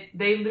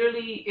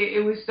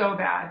 it was so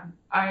bad.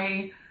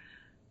 I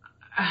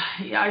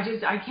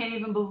can't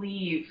even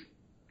believe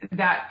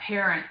that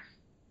parents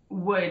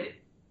would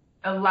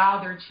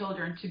allow their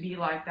children to be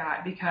like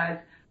that, because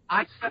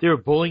they were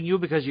bullying you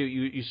because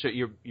you said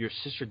your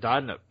sister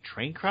died in a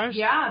train crash?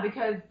 Yeah,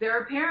 because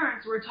their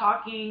parents were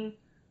talking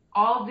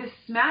all this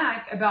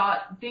smack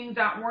about things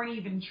that weren't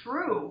even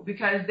true,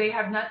 because they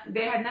had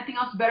nothing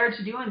else better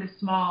to do in this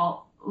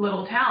small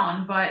little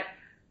town but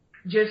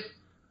just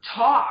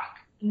talk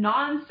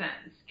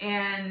nonsense.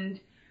 And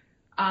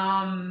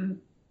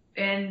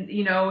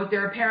you know, with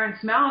their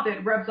parents' mouth,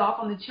 it rubs off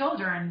on the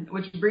children,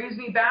 which brings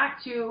me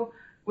back to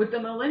with the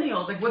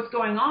millennials, like, what's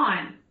going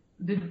on?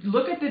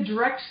 Look at the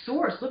direct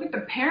source. Look at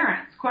the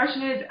parents.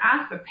 Question is,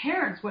 ask the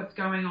parents what's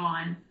going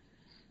on.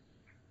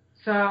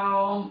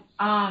 So,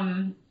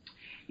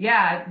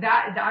 yeah,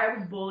 that I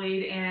was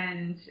bullied,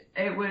 and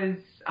it was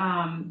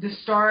the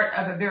start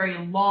of a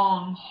very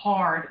long,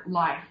 hard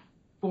life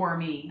for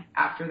me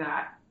after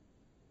that.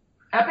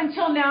 Up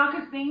until now,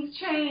 because things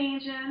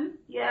change, and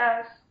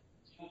yes.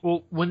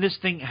 Well, when this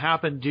thing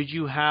happened, did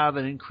you have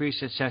an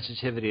increase in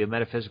sensitivity, a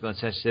metaphysical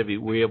insensitivity?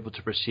 Were you able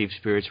to perceive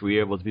spirits? Were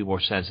you able to be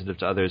more sensitive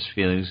to others'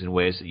 feelings in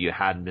ways that you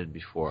hadn't been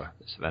before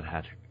this event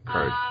had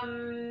occurred?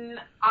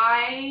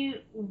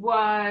 I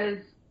was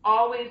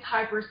always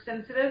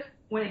hypersensitive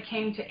when it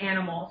came to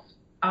animals.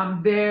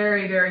 I'm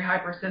very, very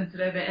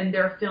hypersensitive in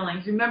their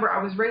feelings. Remember,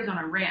 I was raised on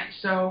a ranch,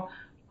 so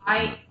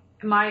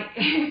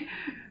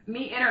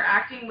me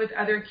interacting with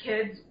other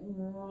kids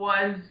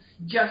was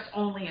just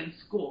only in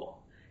school.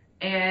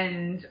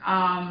 And,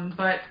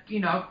 but, you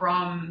know,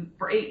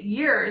 for 8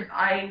 years,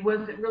 I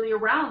wasn't really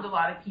around a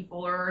lot of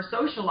people or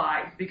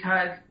socialized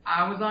because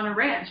I was on a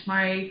ranch.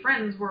 My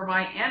friends were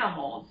my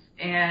animals,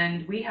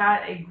 and we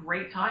had a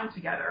great time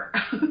together.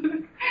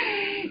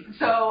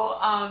 So,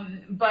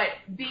 but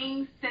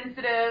being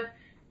sensitive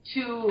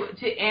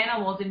to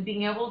animals and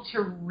being able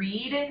to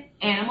read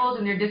animals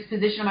and their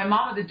disposition. My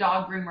mom was a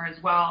dog groomer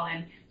as well,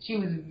 and she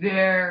was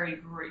very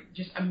great,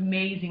 just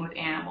amazing with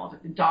animals,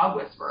 like the dog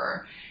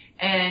whisperer.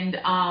 And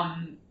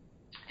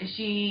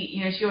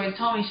she always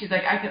told me, she's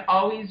like, I could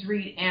always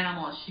read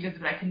animals. She goes,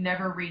 but I can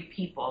never read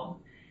people.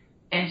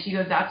 And she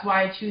goes, that's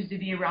why I choose to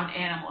be around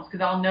animals,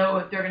 because I'll know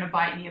if they're going to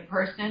bite me a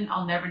person.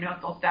 I'll never know if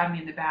they'll stab me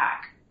in the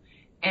back.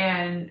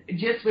 And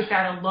just with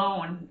that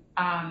alone,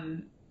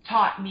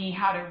 taught me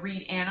how to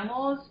read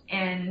animals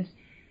and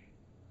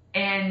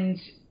I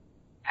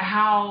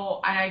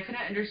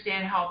couldn't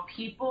understand how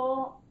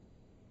people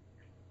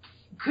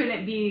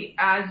couldn't be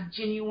as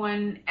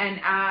genuine and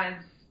as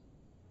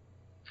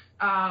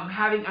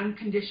having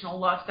unconditional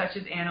love such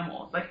as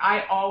animals. Like,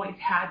 I always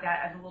had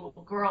that as a little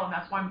girl, and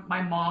that's why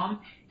my mom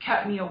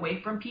kept me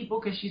away from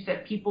people, because she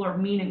said people are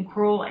mean and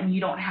cruel and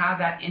you don't have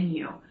that in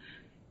you.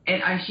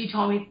 And she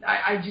told me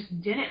I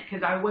just didn't,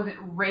 because I wasn't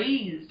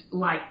raised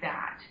like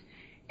that.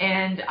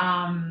 And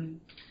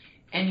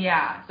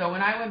yeah, so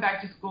when I went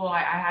back to school,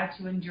 I had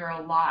to endure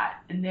a lot.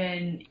 And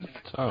then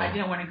I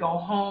didn't want to go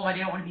home. I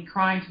didn't want to be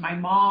crying to my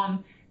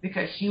mom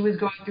because she was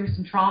going through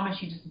some trauma.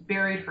 She just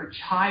buried her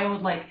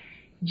child, like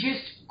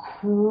just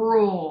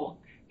cruel.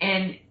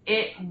 And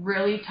it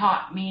really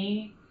taught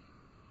me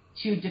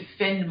to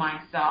defend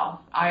myself.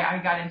 I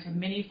got into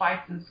many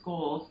fights in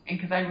schools, and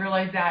because I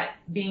realized that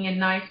being a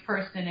nice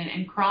person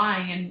and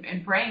crying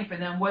and praying for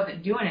them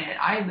wasn't doing it.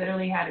 I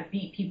literally had to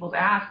beat people's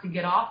ass to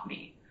get off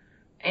me.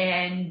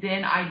 And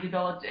then I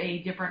developed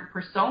a different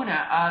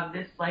persona of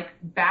this like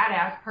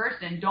badass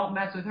person. Don't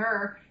mess with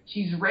her.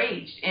 She's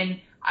raged.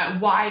 And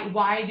why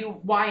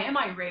am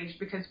I raged?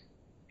 Because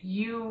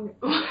you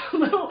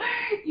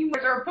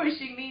guys are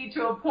pushing me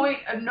to a point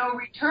of no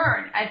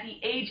return at the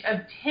age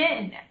of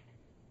 10.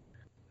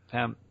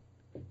 Pam,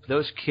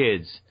 those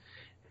kids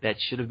that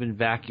should have been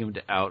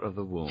vacuumed out of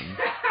the womb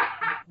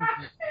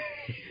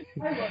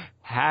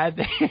had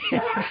they,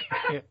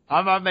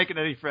 I'm not making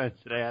any friends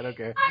today. I don't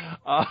care.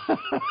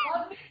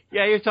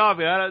 Yeah, you taught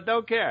me. I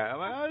don't care. I'm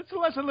like, it's a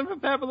lesson learned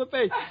from Pamela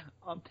Page.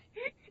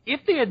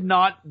 If they had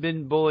not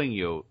been bullying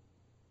you,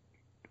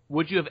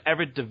 would you have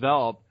ever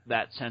developed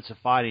that sense of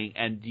fighting?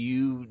 And do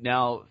you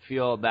now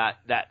feel that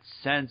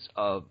sense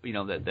of,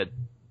 that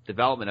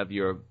development of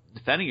your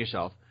defending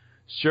yourself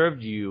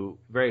served you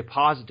very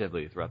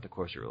positively throughout the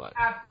course of your life?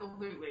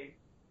 Absolutely.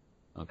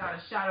 Okay. Without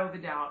a shadow of a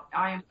doubt.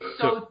 I am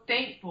so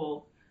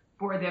thankful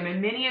for them.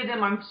 And many of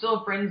them I'm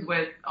still friends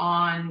with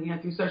on,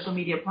 through social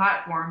media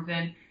platforms.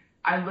 And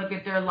I look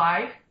at their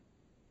life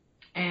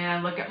and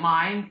I look at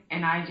mine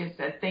and I just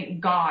said, thank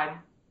God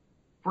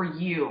for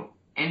you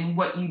and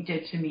what you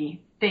did to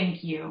me.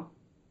 Thank you.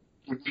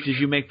 Did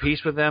you make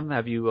peace with them?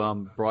 Have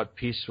you brought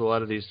peace to a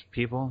lot of these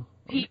people?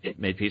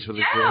 Made peace with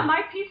them? Yeah,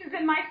 my peace is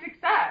in my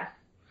success.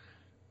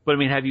 But I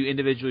mean, have you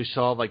individually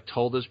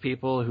told those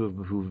people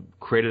who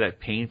created that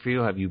pain for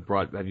you? Have you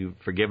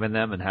forgiven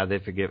them, and have they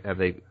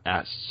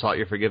sought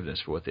your forgiveness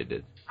for what they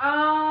did?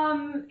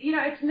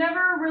 It's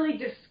never really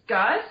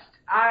discussed.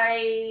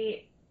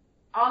 I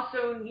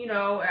also,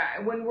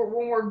 when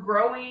we're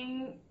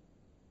growing,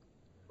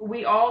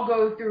 we all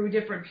go through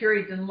different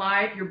periods in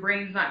life. Your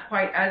brain's not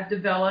quite as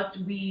developed.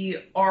 We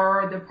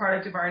are the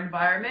product of our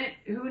environment.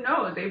 Who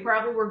knows? They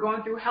probably were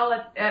going through hell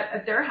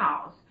at their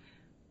house.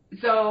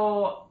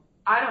 So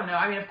I don't know.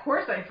 I mean, of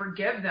course I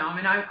forgive them,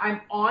 and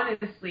I'm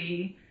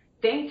honestly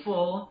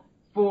thankful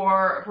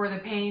for the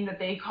pain that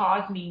they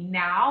caused me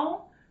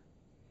now,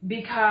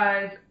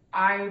 because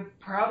I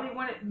probably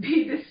wouldn't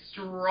be this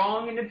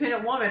strong,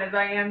 independent woman as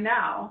I am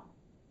now.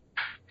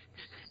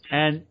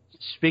 And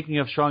speaking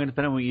of strong,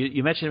 independent women,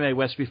 you mentioned Mae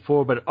West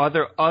before, but are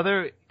there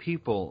other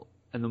people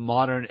in the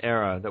modern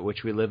era that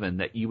which we live in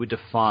that you would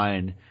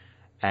define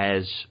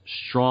as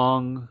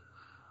strong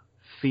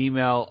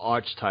female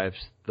archetypes,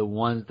 the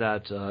ones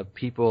that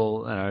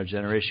people in our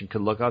generation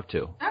could look up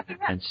to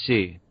and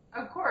see?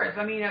 Of course.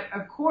 I mean,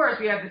 of course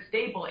we have the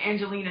staple,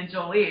 Angelina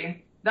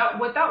Jolie.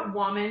 What that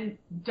woman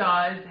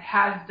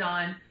has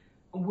done,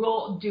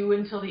 will do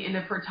until the end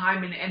of her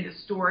time, and the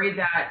story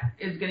that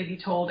is going to be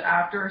told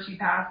after she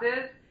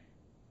passes.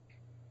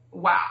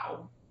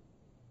 Wow.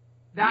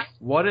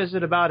 What is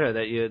it about her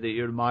that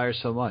you admire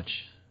so much?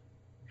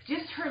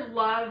 Just her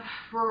love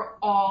for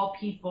all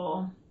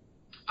people.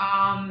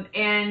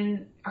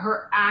 And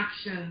her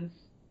actions,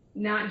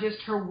 not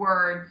just her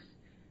words,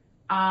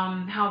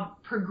 how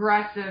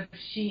progressive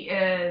she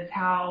is,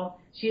 how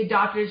she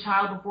adopted a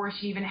child before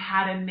she even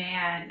had a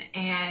man,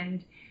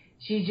 and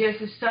she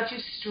just is such a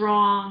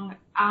strong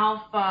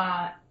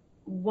alpha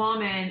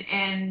woman,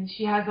 and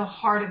she has a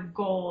heart of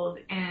gold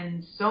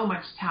and so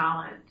much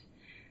talent.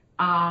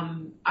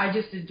 I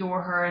just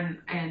adore her,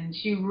 and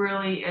she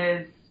really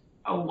is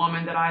a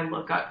woman that I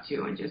look up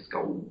to and just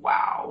go,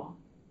 wow.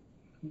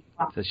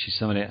 So she's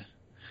somebody.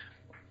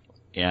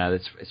 Yeah,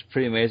 it's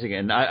pretty amazing.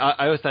 And I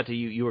always thought that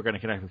you were going to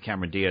connect with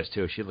Cameron Diaz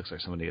too. She looks like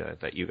somebody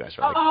that you guys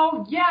are like.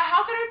 Oh yeah,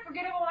 how could I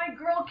forget about my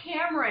girl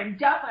Cameron?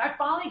 Definitely, I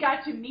finally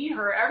got to meet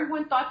her.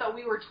 Everyone thought that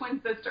we were twin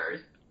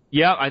sisters.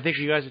 Yeah, I think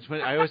you guys are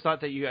twins. I always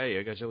thought that you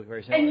guys look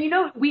very similar. And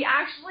we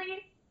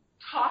actually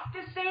talk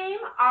the same.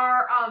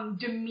 Our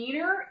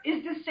demeanor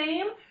is the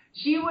same.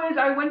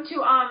 I went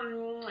to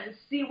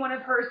see one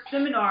of her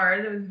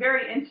seminars. It was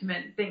very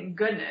intimate, thank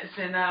goodness,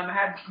 and I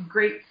had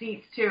great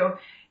seats too.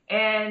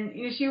 And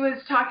she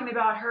was talking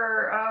about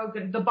her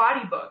the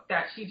body book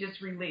that she just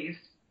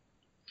released,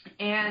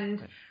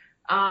 and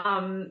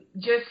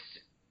just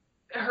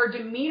her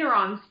demeanor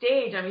on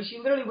stage. I mean, she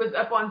literally was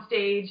up on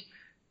stage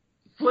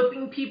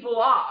flipping people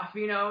off.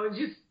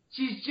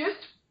 She's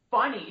just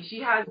funny.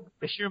 She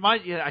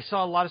reminds you. I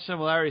saw a lot of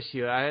similarities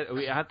here.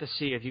 We have to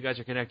see if you guys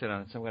are connected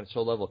on some kind of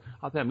soul level.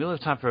 We only have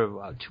time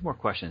for two more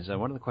questions. And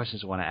one of the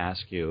questions I want to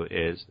ask you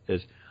is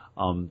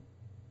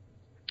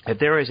if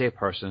there is a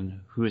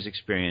person who has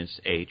experienced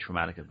a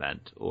traumatic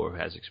event or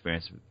has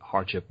experienced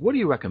hardship, what do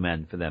you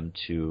recommend for them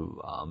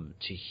to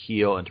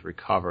heal and to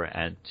recover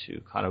and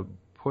to kind of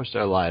push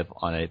their life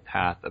on a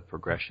path of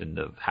progression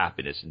of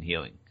happiness and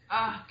healing?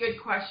 Good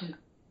question.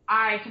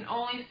 I can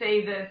only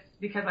say this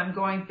because I'm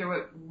going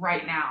through it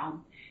right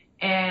now.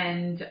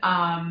 And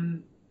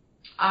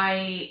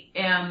I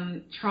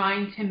am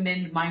trying to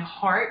mend my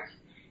heart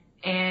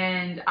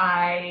And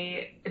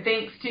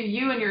thanks to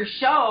you and your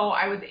show,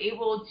 I was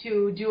able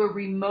to do a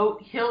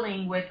remote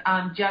healing with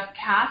Jeff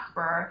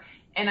Casper,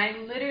 and I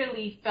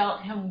literally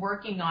felt him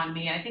working on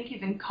me. I think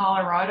he's in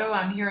Colorado.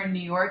 I'm here in New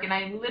York, and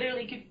I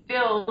literally could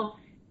feel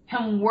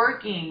him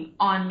working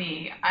on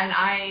me. And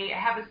I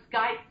have a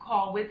Skype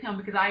call with him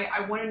because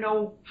I want to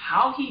know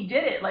how he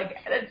did it. Like,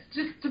 it's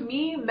just, to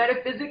me,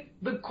 metaphysics,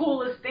 the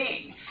coolest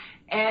thing.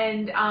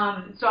 And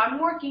so I'm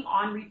working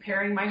on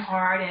repairing my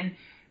heart, and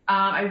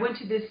I went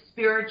to this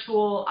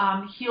spiritual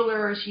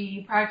healer.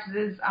 She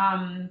practices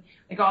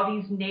like all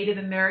these Native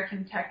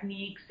American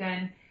techniques.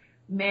 And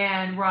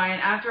man, Ryan,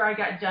 after I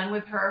got done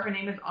with her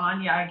name is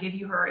Anya. I give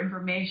you her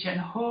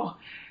information. Oh,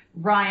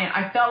 Ryan,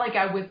 I felt like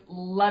I was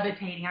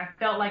levitating. I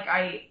felt like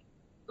I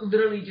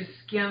literally just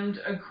skimmed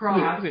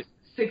across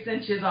 6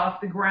 inches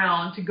off the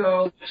ground to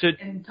go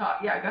and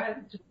talk. Yeah, go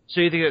ahead. So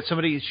you think that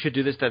somebody should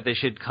do this, that they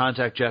should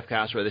contact Jeff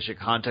Casper, they should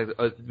contact,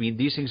 I mean,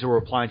 these things are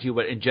applying to you,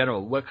 but in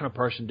general, what kind of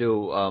person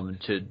do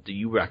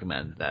you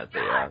recommend that they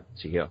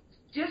seek out?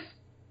 Just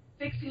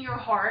fixing your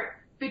heart,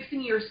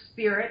 fixing your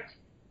spirit,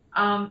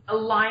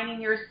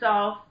 aligning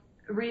yourself,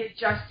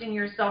 readjusting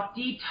yourself,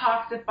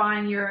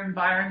 detoxifying your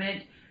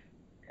environment,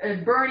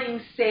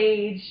 burning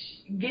sage,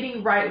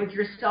 getting right with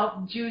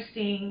yourself,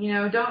 juicing. You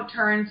know, don't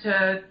turn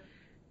to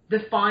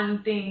the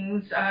fun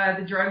things,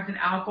 the drugs and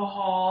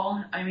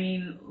alcohol. I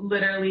mean,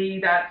 literally,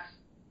 that's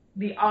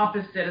the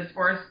opposite as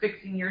far as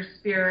fixing your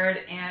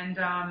spirit. And,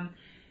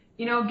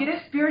 you know, get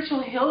a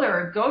spiritual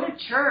healer. Go to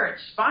church.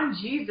 Find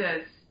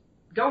Jesus.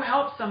 Go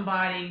help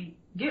somebody.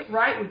 Get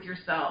right with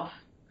yourself.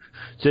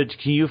 So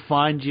can you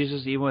find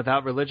Jesus even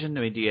without religion?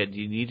 I mean, do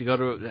you need to go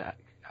to...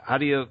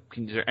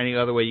 is there any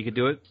other way you could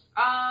do it?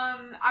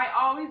 I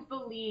always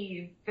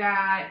believe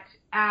that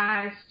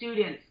as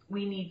students,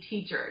 we need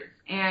teachers,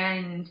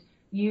 and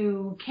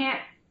you can't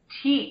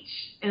teach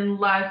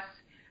unless,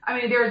 I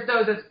mean, there's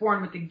those that's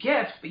born with the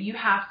gift, but you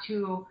have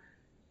to,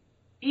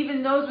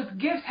 even those with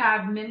gifts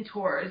have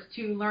mentors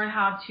to learn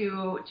how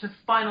to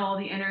funnel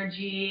the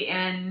energy,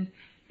 and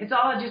it's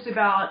all just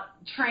about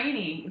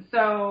training.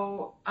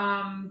 So,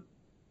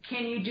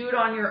 can you do it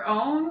on your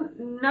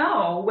own?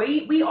 No,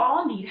 we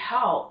all need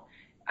help.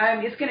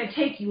 It's going to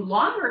take you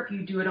longer if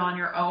you do it on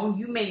your own.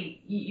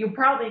 You'll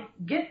probably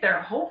get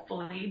there,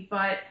 hopefully,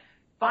 but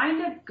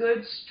find a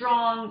good,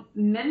 strong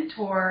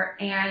mentor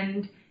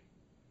and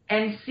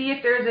see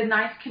if there's a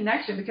nice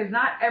connection, because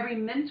not every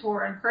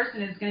mentor and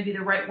person is going to be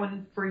the right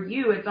one for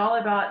you. It's all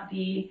about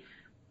the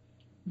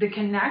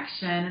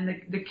connection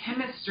and the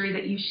chemistry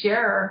that you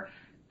share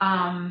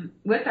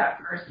with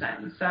that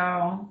person.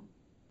 So,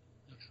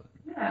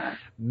 yeah.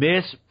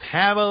 Miss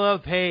Pamela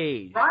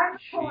Page. Right.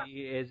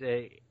 She is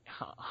a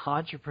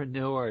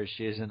entrepreneur.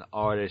 She is an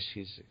artist.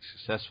 She's a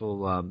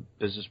successful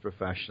business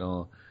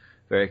professional,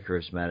 very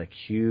charismatic,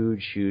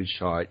 huge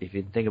heart. If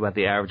you think about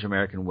the average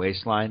American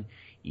waistline,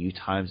 you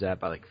times that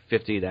by like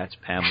 50, that's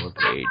Pamela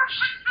Page.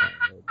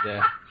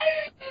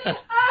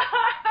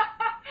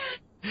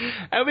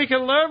 And we can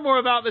learn more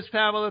about Miss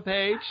Pamela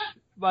Page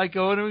by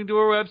going to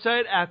her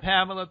website at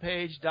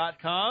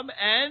PamelaPage.com.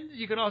 And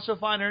you can also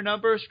find her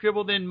number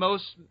scribbled in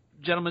most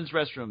gentlemen's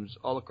restrooms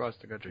all across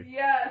the country.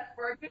 Yes,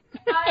 for a good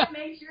time,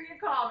 make sure you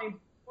call me,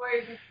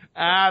 boys.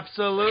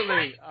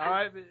 Absolutely. All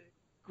right.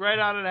 Great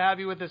honor to have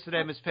you with us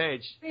today, Miss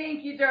Page.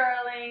 Thank you,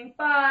 darling.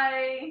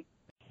 Bye.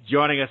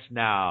 Joining us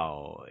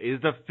now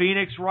is the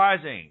Phoenix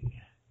Rising,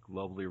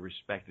 globally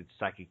respected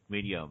psychic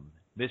medium,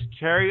 Miss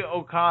Carrie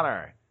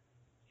O'Connor.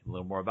 A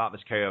little more about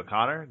Miss Carrie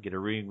O'Connor. Get a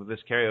reading with Miss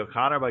Carrie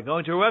O'Connor by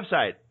going to her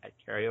website at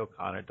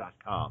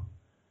carrieoconnor.com.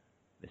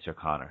 Miss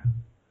O'Connor,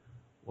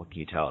 what can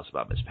you tell us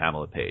about Miss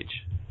Pamela Page?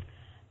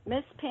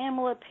 Miss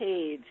Pamela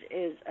Page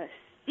is a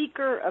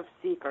seeker of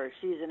seekers.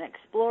 She's an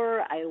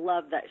explorer. I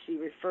love that she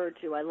referred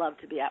to, I love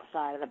to be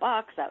outside of the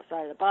box,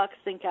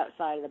 think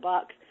outside of the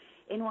box.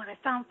 And what I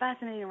found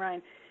fascinating,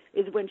 Ryan,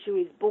 is when she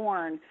was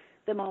born,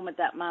 the moment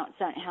that Mount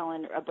St.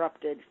 Helens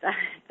erupted.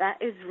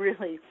 That is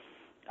really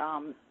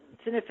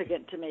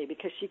significant to me,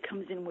 because she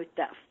comes in with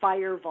that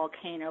fire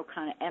volcano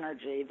kind of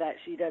energy that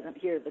she doesn't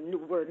hear the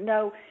word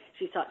no.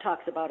 She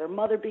talks about her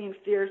mother being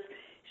fierce.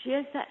 She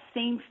has that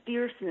same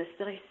fierceness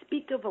that I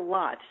speak of a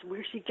lot.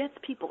 Where she gets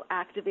people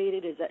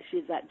activated is that she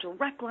has that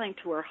direct line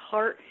to her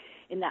heart.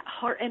 In that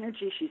heart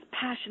energy, she's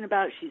passionate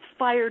about it. She's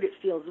fired. It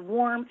feels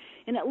warm,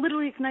 and it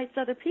literally ignites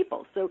other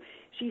people. So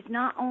she's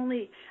not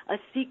only a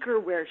seeker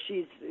where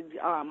she's,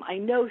 I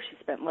know she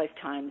spent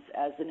lifetimes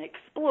as an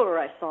explorer.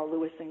 I saw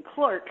Lewis and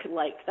Clark,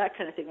 like that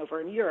kind of thing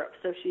over in Europe.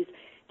 So she's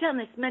done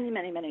this many,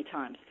 many, many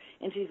times.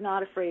 And she's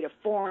not afraid of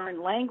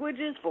foreign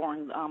languages,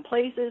 foreign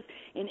places.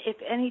 And if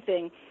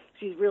anything,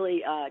 she's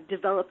really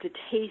developed a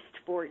taste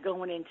for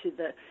going into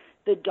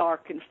the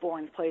dark and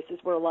foreign places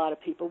where a lot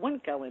of people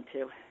wouldn't go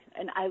into.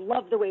 And I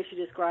love the way she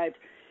described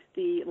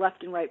the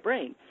left and right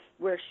brain,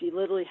 where she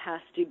literally has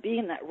to be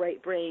in that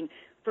right brain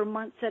for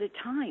months at a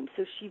time.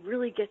 So she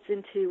really gets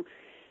into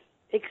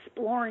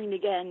exploring,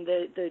 again,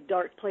 the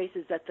dark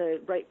places that the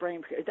right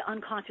brain, the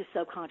unconscious,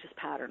 subconscious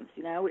patterns,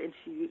 and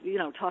she,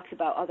 talks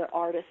about other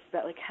artists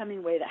that, like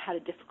Hemingway, that had a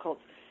difficult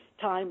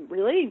time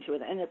relating to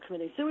it and ended up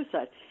committing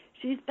suicide.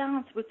 She's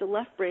balanced with the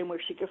left brain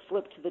where she could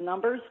flip to the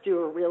numbers, do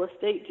her real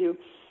estate, do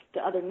the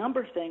other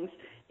number things.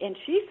 And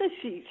she says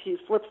she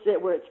flips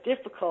it where it's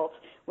difficult.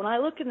 When I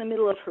look in the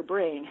middle of her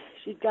brain,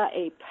 she's got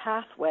a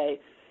pathway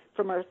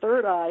from her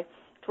third eye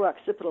to her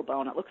occipital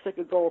bone. It looks like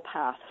a gold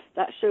path.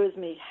 That shows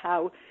me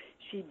how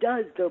she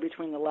does go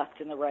between the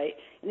left and the right.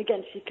 And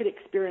again, she could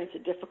experience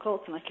it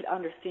difficult, and I could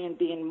understand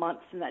being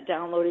months in that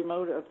downloading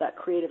mode of that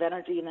creative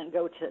energy and then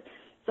go to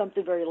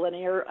something very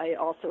linear. I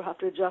also have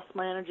to adjust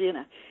my energy, and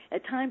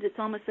at times it's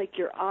almost like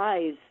your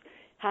eyes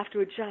have to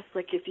adjust,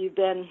 like if you've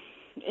been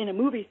in a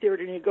movie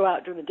theater and you go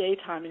out during the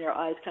daytime and your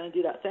eyes kind of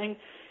do that thing.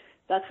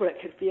 That's what it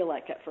could feel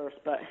like at first,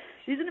 but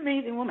she's an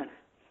amazing woman.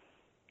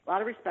 A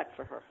lot of respect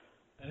for her.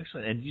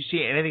 Excellent. And do you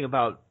see anything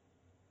about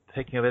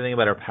picking up anything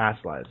about her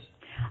past lives?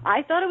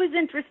 I thought it was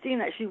interesting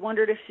that she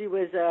wondered if she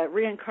was a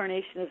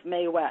reincarnation of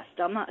Mae West.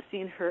 I'm not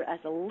seeing her as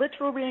a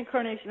literal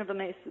reincarnation of a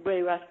Mae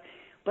West,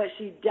 but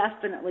she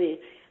definitely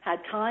had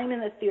time in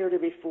the theater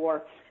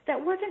before that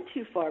wasn't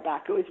too far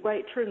back. It was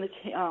right during the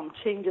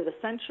change of the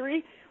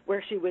century,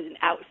 where she was an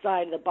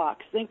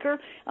outside-the-box thinker.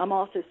 I'm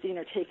also seeing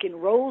her taking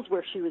roles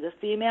where she was a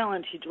female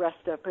and she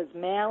dressed up as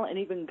male and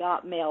even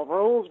got male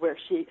roles where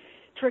she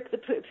tricked the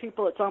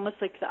people. It's almost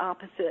like the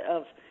opposite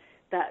of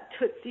that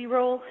Tootsie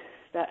role,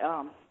 that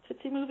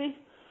Tootsie movie.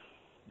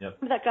 Yep.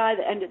 That guy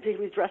that he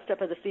was dressed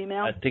up as a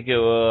female. I think it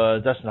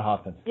was Dustin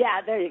Hoffman. Yeah,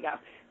 there you go.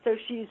 So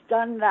she's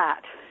done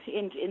that,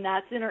 and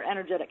that's in her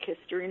energetic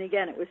history. And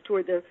again, it was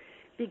toward the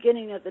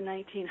beginning of the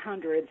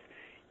 1900s,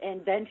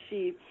 and then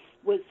she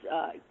was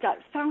got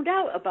found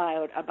out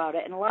about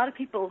it, and a lot of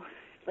people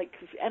like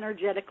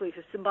energetically,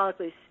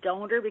 symbolically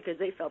stoned her because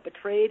they felt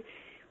betrayed.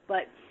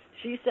 But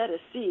she set a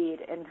seed,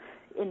 and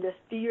in this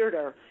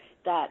theater,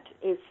 that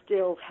is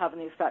still having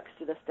the effects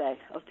to this day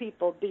of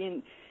people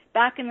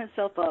backing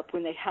themselves up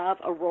when they have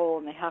a role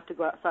and they have to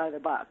go outside the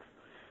box.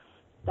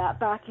 That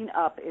backing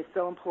up is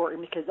so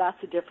important because that's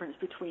the difference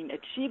between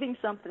achieving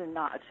something and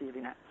not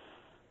achieving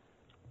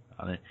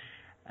it.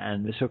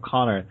 And Ms.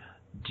 O'Connor,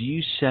 do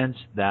you sense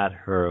that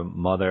her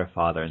mother,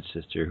 father, and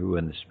sister who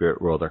in the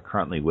spirit world are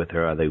currently with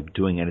her, are they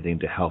doing anything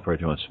to help her,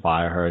 to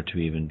inspire her, to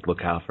even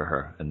look out for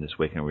her in this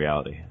waking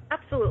reality?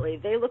 Absolutely.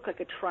 They look like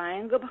a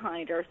triangle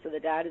behind her, so the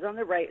dad is on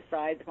the right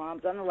side, the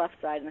mom's on the left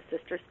side, and the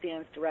sister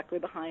stands directly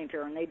behind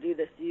her, and they do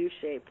this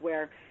U-shape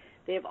where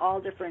they have all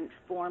different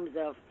forms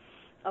of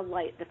a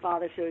light. The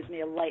father shows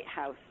me a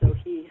lighthouse, so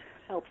he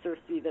helps her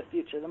see the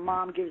future. The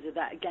mom gives her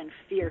that, again,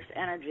 fierce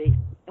energy.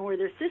 And where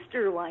their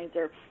sister lines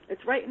are,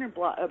 it's right in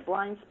her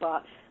blind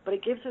spot, but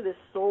it gives her this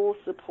soul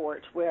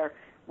support where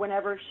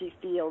whenever she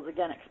feels,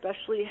 again,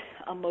 especially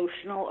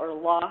emotional or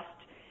lost,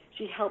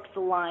 she helps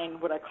align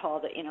what I call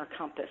the inner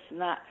compass,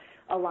 and that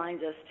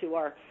aligns us to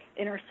our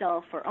inner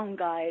self, our own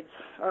guides,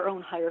 our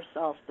own higher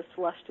self, the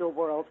celestial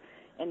world,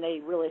 and they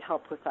really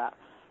help with that.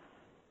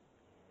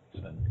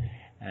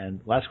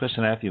 And last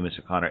question I have for you, Ms.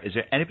 O'Connor, is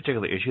there any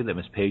particular issue that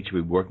Ms. Page should be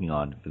working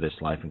on for this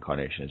life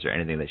incarnation? Is there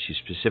anything that she's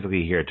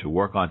specifically here to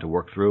work on, to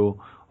work through,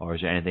 or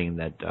is there anything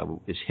that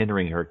is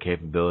hindering her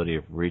capability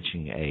of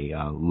reaching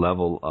a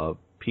level of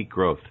peak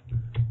growth?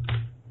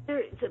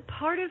 There's a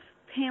part of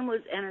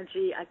Pamela's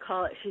energy, I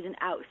call it, she's an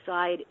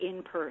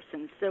outside-in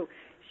person. So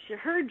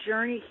her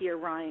journey here,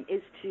 Ryan,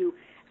 is to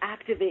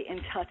activate and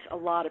touch a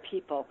lot of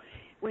people.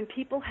 When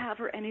people have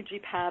her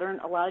energy pattern,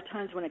 a lot of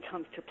times when it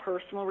comes to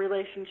personal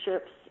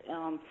relationships,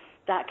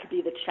 that could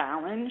be the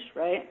challenge,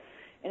 right?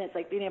 And it's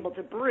like being able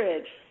to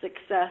bridge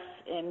success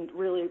and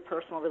really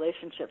personal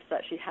relationships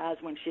that she has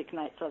when she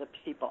ignites other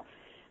people.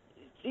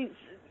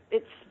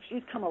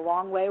 She's come a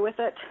long way with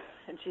it,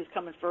 and she's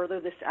coming further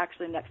this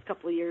actually next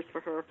couple of years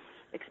for her,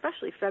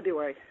 especially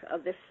February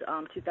of this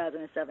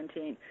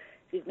 2017.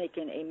 She's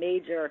making a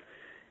major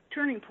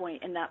turning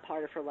point in that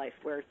part of her life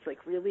where it's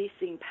like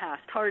releasing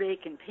past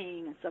heartache and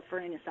pain and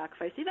suffering and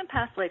sacrifice, even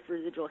past life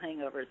residual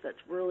hangovers. That's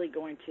really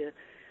going to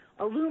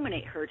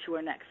illuminate her to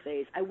her next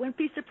phase. I wouldn't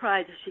be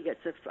surprised if she gets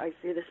I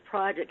see this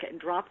project getting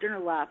dropped in her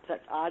lap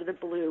that's out of the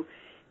blue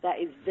that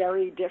is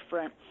very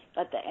different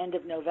at the end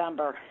of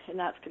November, and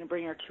that's going to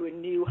bring her to a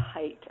new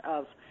height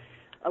of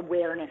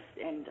awareness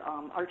and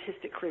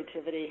artistic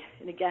creativity,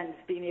 and again,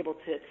 being able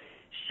to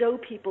show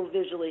people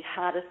visually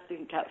how to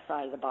think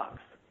outside of the box.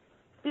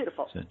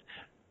 Beautiful.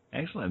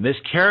 Excellent. Ms.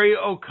 Carrie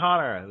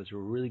O'Connor. It was a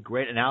really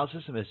great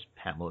analysis of Ms.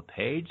 Pamela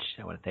Page.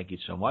 I want to thank you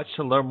so much.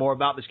 To learn more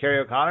about Ms. Carrie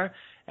O'Connor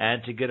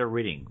and to get a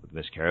reading with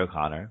Ms. Carrie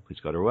O'Connor, please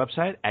go to her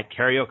website at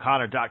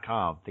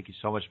carrieoconnor.com. Thank you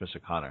so much, Ms.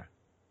 O'Connor.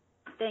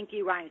 Thank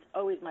you, Ryan. It's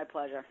always my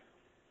pleasure.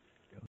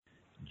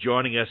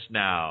 Joining us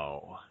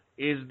now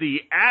is the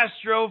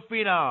Astro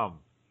Phenom,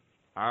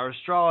 our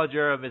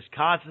astrologer, Ms.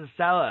 Constance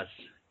Stellis.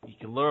 You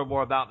can learn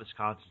more about Ms.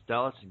 Constance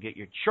Stellis and get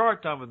your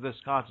chart done with Ms.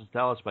 Constance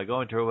Stellis by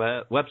going to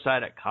her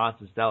website at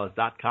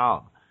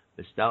constancestellis.com.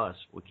 Ms. Stellis,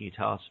 what can you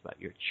tell us about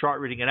your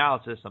chart reading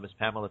analysis on Ms.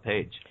 Pamela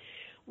Page?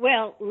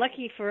 Well,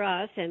 lucky for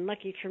us and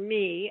lucky for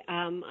me,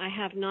 I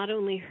have not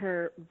only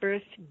her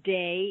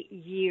birthday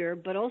year,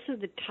 but also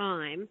the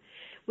time,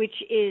 which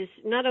is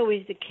not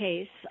always the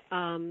case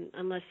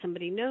unless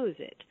somebody knows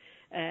it.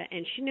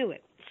 and she knew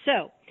it.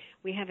 So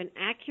we have an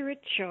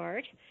accurate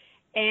chart,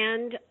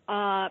 and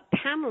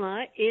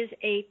Pamela is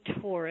a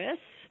Taurus,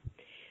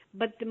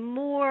 but the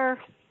more,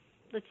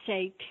 let's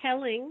say,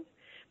 telling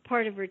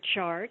part of her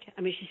chart,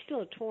 I mean, she's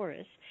still a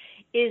Taurus,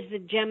 is the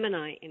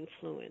Gemini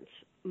influence.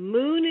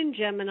 Moon in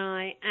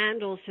Gemini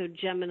and also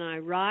Gemini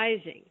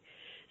rising.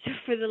 So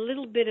for the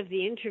little bit of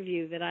the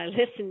interview that I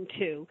listened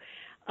to,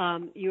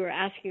 you were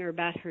asking her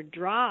about her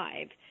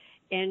drive,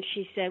 and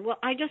she said, well,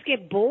 I just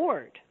get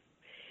bored.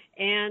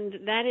 And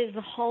that is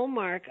the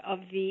hallmark of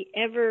the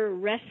ever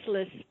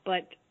restless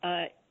but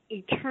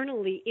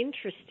eternally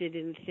interested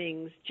in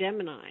things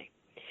Gemini.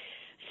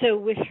 So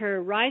with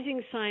her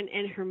rising sign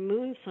and her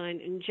moon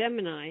sign in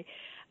Gemini,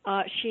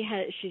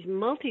 she's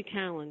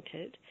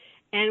multi-talented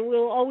and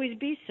will always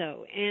be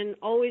so, and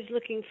always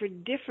looking for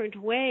different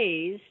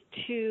ways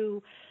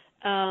to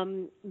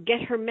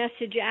get her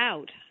message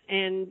out,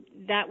 and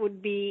that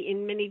would be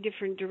in many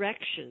different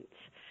directions.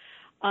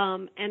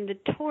 And the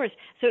Taurus,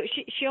 so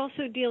she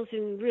also deals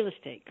in real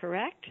estate,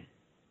 correct?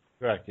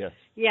 Correct, yes.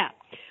 Yeah.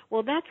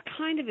 Well, that's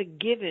kind of a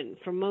given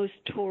for most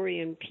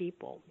Taurian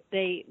people.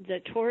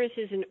 The Taurus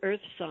is an earth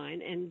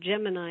sign and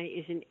Gemini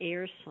is an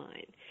air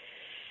sign.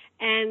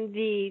 And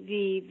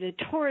the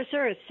Taurus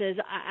earth says,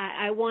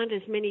 I want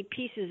as many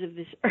pieces of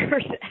this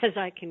earth as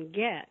I can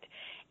get,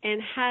 and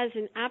has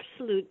an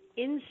absolute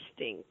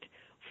instinct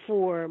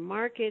for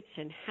markets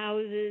and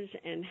houses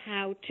and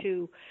how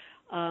to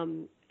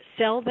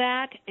sell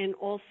that and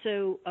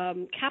also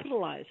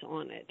capitalize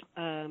on it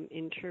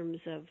in terms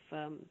of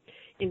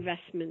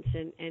investments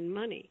and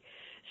money.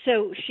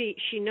 So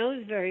she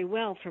knows very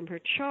well from her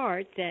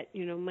chart that,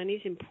 you know,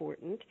 money's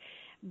important,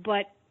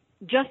 but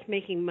just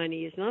making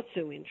money is not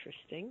so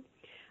interesting,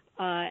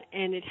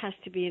 and it has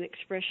to be an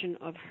expression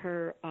of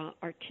her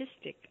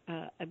artistic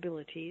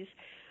abilities,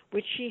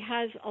 which she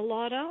has a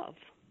lot of.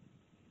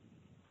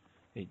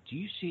 Hey, do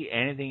you see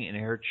anything in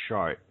her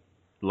chart,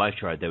 life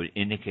chart, that would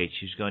indicate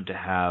she's going to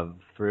have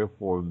 3 or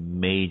 4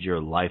 major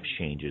life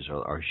changes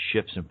or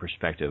shifts in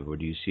perspective, or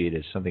do you see it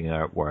as something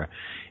where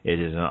it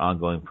is an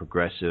ongoing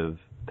progressive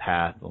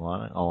path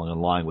along a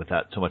line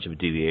without so much of a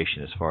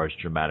deviation as far as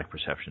dramatic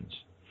perceptions?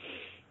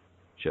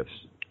 Shifts.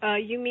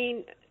 You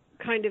mean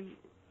kind of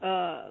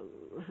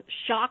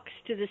shocks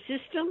to the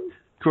system?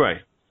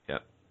 Correct.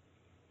 Yep.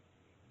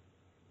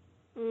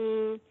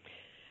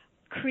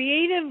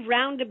 Creative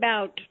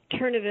roundabout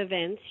turn of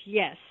events,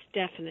 yes,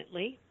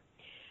 definitely.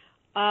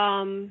 It's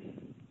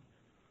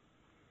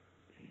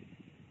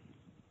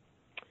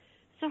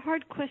a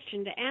hard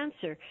question to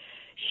answer.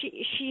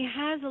 She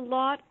has a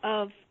lot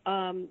of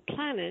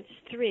planets,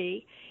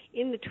 3,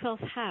 in the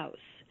 12th house.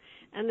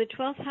 And the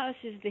 12th house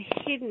is the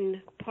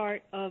hidden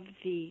part of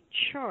the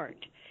chart.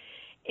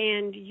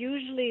 And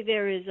usually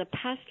there is a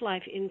past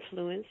life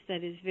influence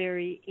that is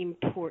very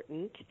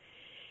important,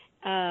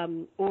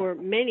 or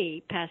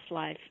many past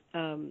life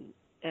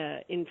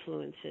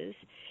influences.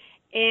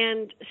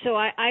 And so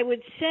I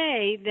would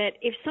say that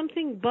if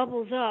something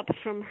bubbles up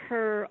from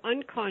her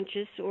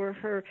unconscious or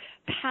her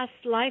past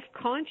life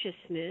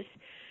consciousness,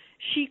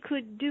 she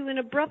could do an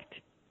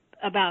abrupt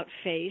about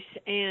face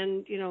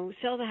and, you know,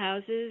 sell the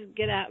houses,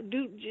 get out,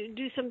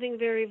 do something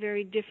very,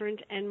 very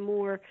different and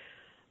more,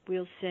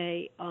 we'll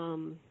say,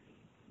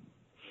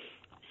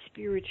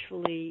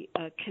 spiritually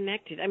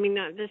connected. I mean,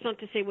 that's not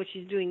to say what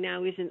she's doing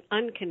now isn't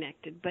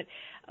unconnected, but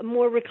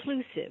more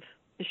reclusive.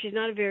 She's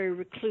not a very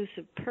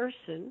reclusive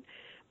person,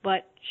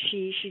 but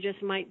she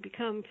just might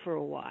become for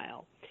a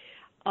while.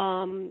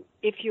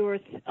 If you're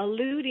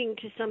alluding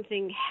to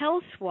something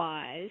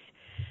health-wise,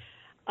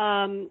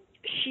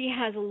 she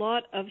has a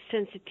lot of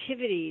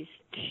sensitivities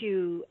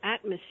to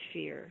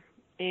atmosphere,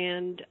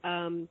 and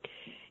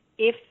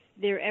if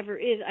there ever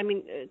is, I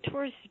mean,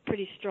 Taurus is a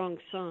pretty strong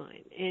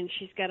sign, and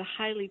she's got a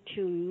highly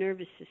tuned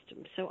nervous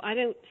system, so I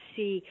don't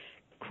see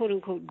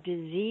quote-unquote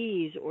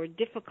disease or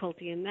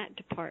difficulty in that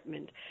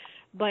department.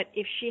 But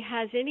if she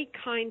has any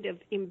kind of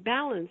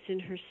imbalance in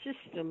her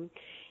system,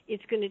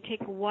 it's going to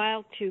take a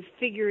while to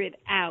figure it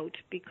out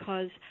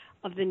because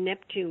of the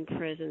Neptune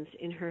presence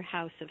in her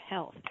house of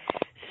health.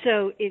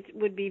 So it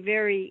would be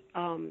very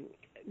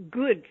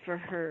good for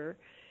her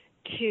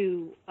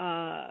to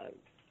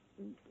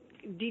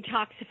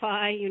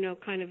detoxify, you know,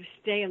 kind of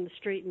stay on the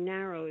straight and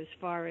narrow as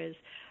far as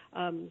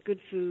good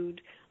food,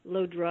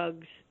 low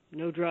drugs,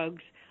 no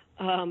drugs,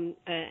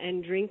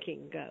 and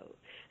drinking go.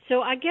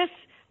 So I guess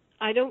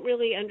I don't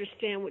really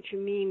understand what you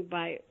mean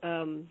by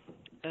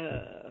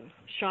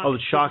shocks. Oh,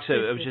 shocks.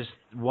 I was just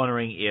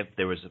wondering if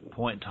there was a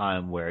point in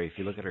time where, if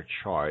you look at her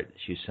chart,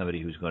 she's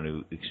somebody who's going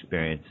to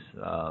experience,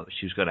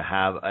 she's going to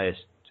have a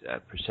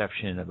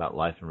perception about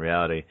life and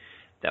reality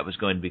that was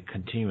going to be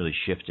continually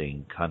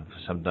shifting.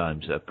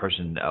 Sometimes a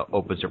person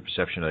opens their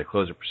perception or they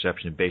close their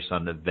perception based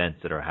on events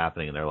that are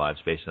happening in their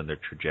lives, based on their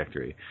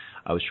trajectory.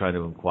 I was trying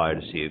to inquire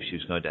to see if she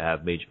was going to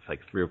have major, like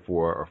 3 or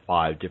 4 or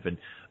 5 different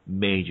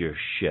major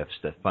shifts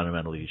that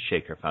fundamentally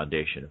shake her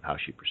foundation of how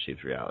she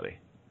perceives reality.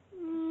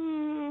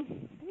 I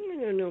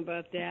don't know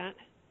about that.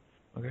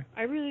 Okay.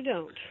 I really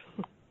don't.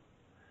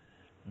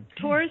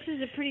 Taurus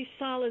is a pretty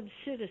solid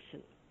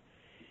citizen,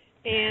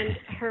 and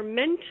her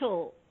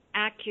mental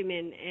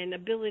acumen and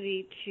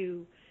ability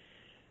to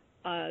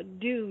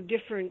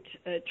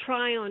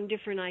try on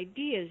different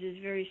ideas is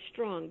very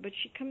strong, but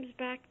she comes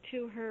back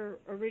to her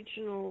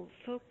original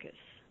focus.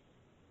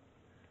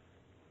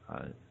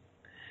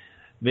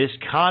 Miss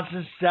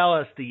Constance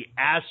Stellis, the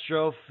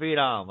Astro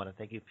Phenom. I want to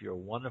thank you for your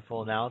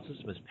wonderful analysis,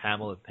 Miss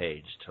Pamela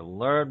Page. To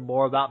learn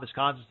more about Miss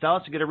Constance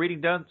Stellis and get a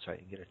reading done,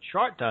 get a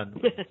chart done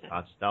with Miss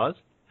Constance Stellis,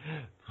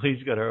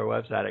 please go to her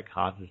website at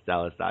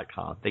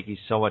ConstanceStellis.com. Thank you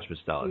so much, Miss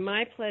Stellis.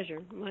 My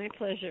pleasure. My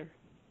pleasure.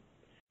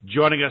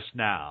 Joining us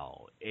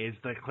now is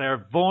the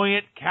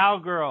clairvoyant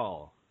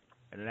cowgirl,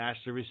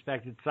 internationally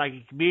respected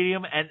psychic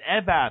medium and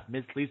empath,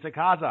 Miss Lisa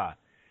Kaza.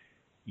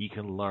 You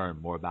can learn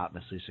more about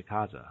Miss Lisa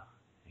Kaza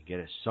and get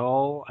a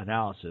soul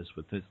analysis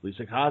with Miss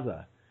Lisa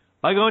Kaza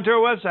by going to her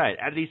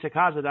website at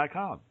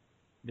lisakaza.com.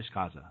 Miss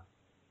Kaza,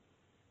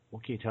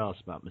 what can you tell us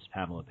about Miss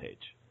Pamela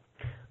Page?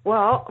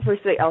 Well,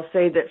 firstly, I'll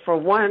say that for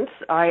once,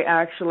 I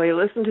actually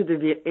listened to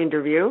the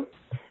interview.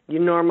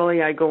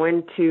 Normally, I go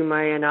into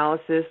my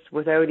analysis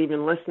without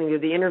even listening to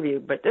the interview,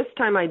 but this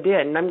time I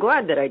did, and I'm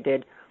glad that I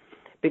did,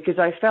 because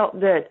I felt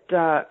that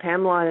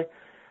Pamela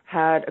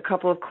had a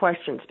couple of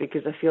questions,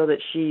 because I feel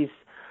that she's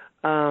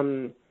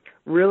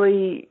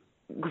really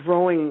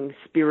growing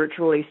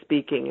spiritually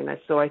speaking, and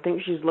so I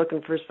think she's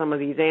looking for some of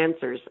these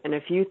answers, and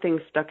a few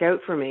things stuck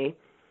out for me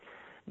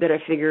that I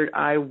figured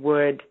I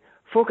would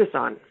focus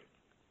on.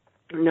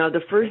 Now,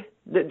 the first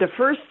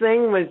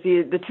thing was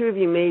the two of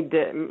you made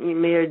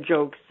a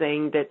joke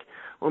saying that,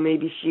 well,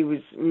 maybe she was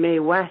Mae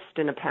West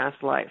in a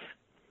past life.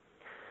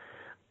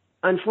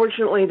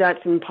 Unfortunately, that's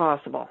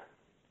impossible.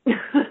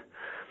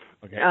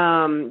 Okay.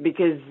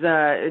 Because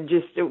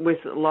just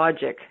with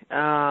logic,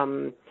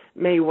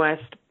 Mae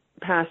West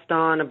passed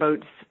on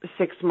about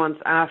 6 months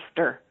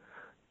after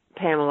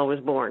Pamela was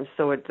born,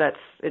 so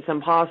it's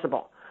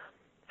impossible.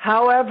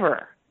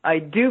 However, I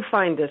do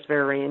find this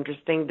very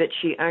interesting that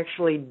she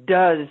actually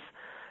does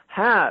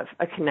have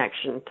a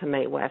connection to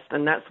Mae West,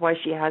 and that's why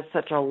she has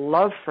such a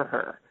love for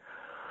her.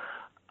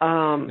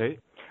 Okay.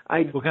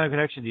 What kind of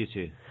connection do you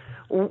see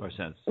or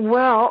sense?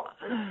 Well,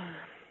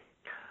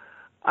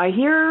 I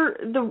hear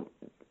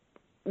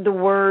the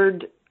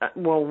word,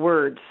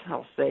 words,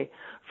 I'll say.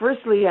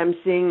 Firstly, I'm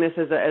seeing this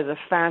as a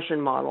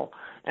fashion model.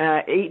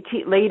 Late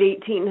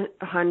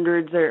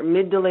 1800s or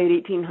mid to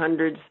late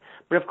 1800s.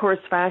 But, of course,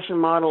 fashion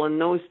model in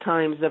those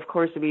times, of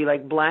course, would be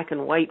like black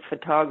and white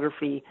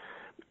photography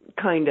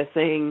kind of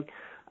thing.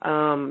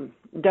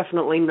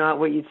 Definitely not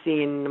what you'd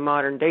see in the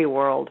modern-day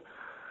world.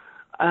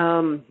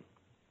 And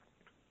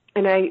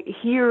I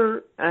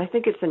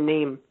think it's a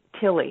name,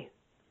 Tilly.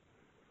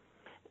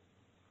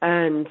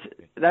 And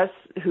that's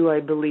who I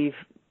believe,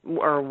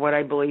 or what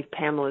I believe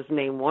Pamela's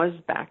name was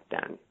back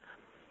then.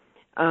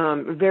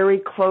 Very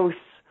close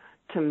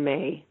to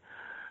Mae.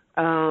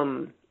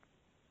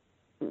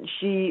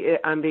 She,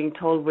 I'm being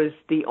told, was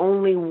the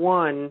only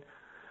one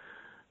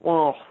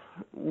of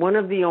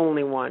the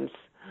only ones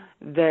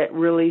that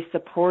really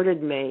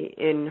supported Mae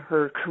in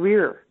her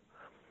career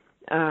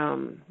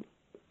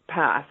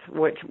path,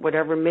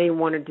 whatever Mae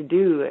wanted to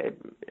do.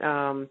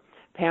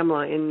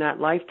 Pamela, in that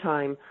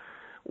lifetime,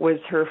 was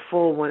her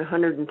full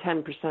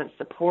 110%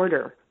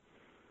 supporter.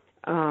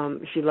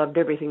 She loved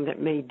everything that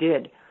Mae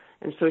did.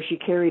 And so she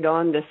carried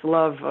on this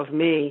love of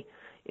Mae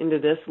into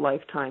this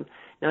lifetime.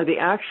 Now, the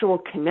actual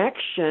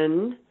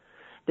connection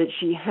that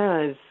she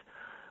has,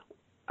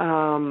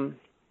 I'm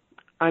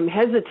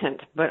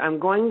hesitant, but I'm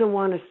going to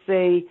want to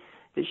say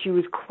that she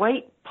was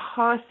quite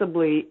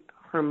possibly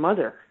her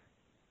mother.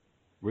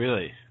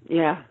 Really?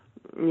 Yeah.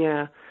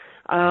 If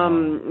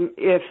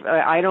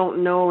I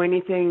don't know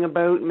anything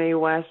about Mae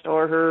West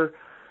or her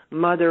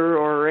mother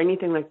or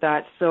anything like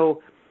that,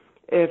 so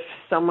if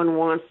someone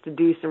wants to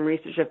do some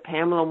research, if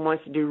Pamela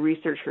wants to do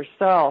research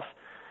herself,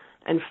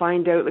 and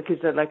find out, because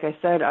like I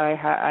said,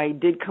 I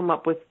did come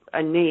up with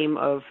a name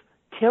of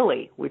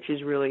Tilly, which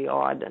is really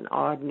an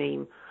odd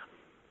name.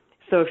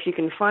 So if she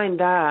can find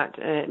that,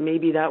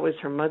 maybe that was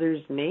her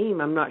mother's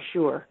name, I'm not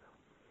sure.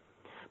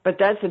 But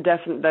that's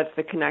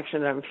the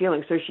connection that I'm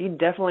feeling. So she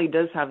definitely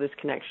does have this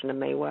connection to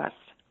Mae West.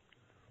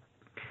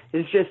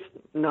 It's just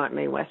not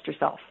Mae West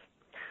herself.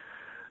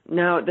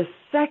 Now, the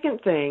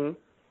second thing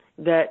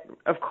that,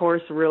 of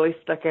course, really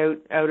stuck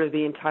out of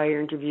the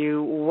entire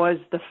interview was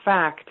the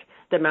fact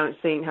that Mount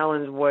St.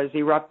 Helens was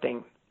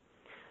erupting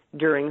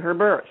during her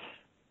birth.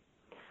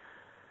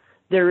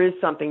 There is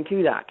something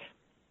to that.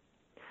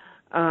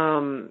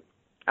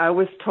 I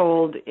was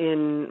told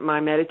in my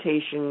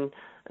meditation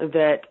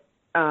that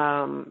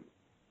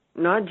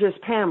not just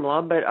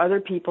Pamela, but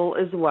other people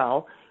as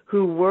well,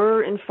 who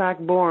were in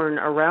fact born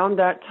around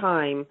that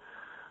time,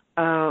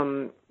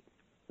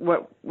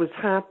 what was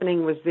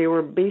happening was they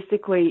were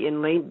basically,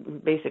 in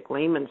basic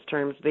layman's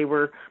terms, they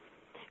were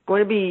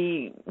going to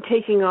be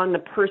taking on the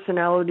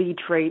personality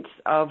traits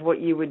of what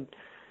you would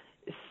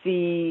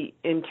see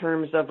in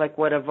terms of like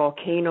what a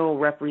volcano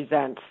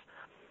represents.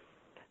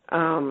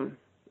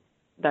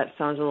 That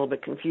sounds a little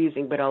bit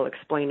confusing, but I'll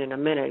explain in a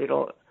minute.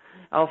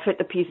 I'll fit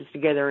the pieces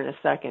together in a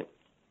second.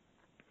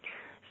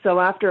 So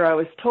after I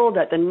was told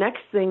that, the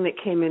next thing that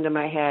came into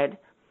my head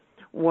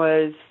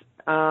was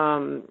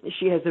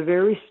she has a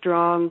very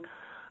strong,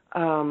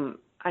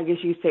 I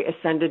guess you could say,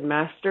 ascended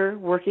master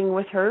working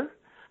with her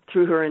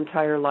through her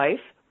entire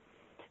life.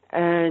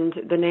 And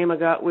the name I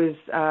got was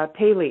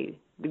Pele,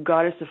 the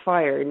goddess of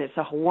fire, and it's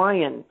a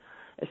Hawaiian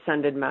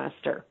ascended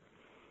master.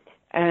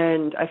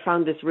 And I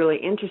found this really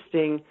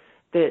interesting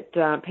that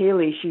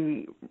Pele,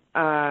 she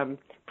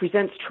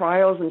presents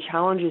trials and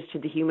challenges to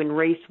the human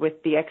race with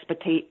the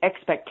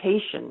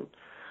expectation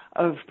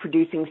of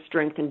producing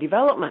strength and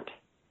development.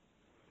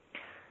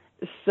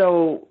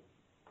 So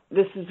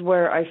this is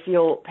where I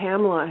feel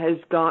Pamela has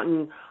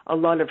gotten a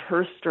lot of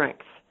her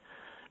strength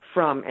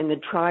from, and the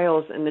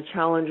trials and the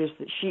challenges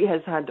that she has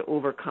had to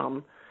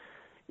overcome.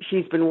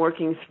 She's been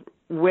working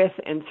with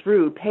and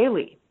through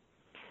Pele.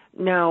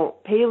 Now,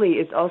 Pele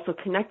is also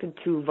connected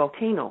to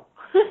Volcano.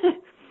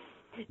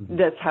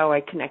 That's how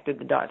I connected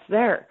the dots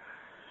there.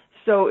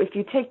 So if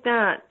you take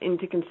that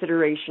into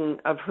consideration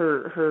of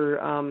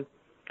her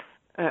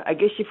I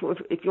guess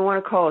if you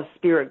want to call a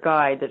spirit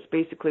guide, that's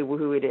basically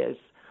who it is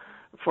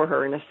for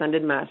her, an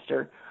ascended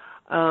master.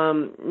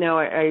 Now,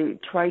 I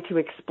try to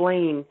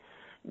explain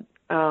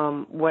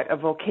what a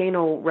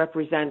volcano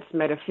represents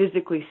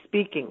metaphysically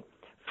speaking.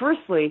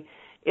 Firstly,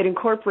 it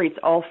incorporates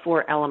all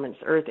four elements,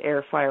 earth,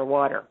 air, fire,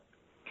 water.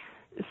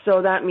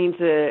 So that means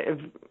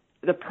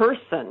the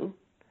person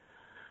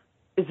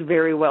is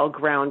very well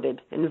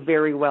grounded and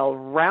very well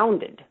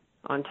rounded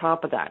on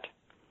top of that,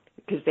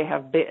 because they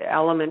have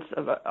elements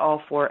of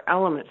all four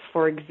elements.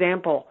 For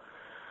example,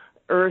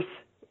 earth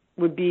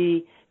would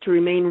be to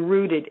remain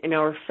rooted in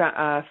our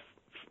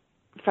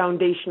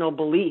foundational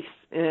beliefs.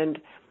 And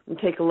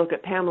take a look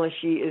at Pamela.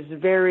 She is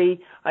very,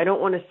 I don't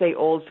want to say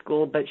old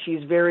school, but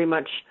she's very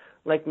much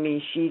like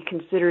me. She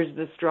considers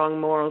the strong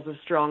morals, the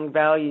strong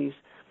values,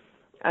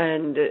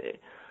 and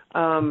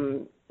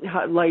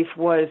how life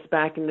was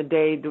back in the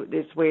day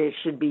this way it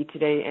should be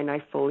today, and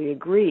I fully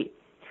agree.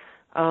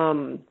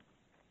 And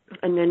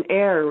then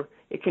air,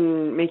 it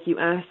can make you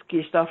ask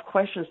yourself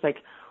questions like,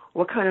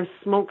 what kind of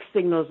smoke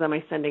signals am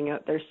I sending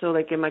out there? So,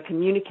 like, am I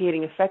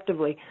communicating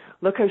effectively?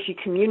 Look how she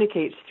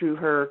communicates through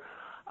her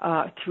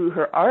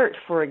art,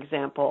 for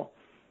example.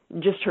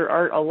 Just her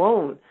art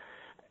alone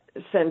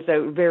sends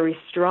out very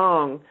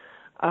strong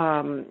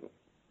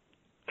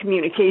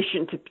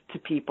communication to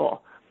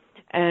people.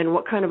 And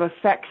what kind of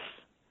effects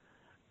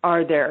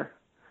are there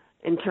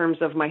in terms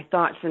of my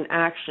thoughts and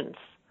actions?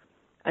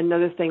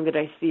 Another thing that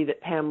I see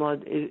that Pamela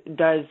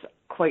does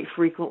quite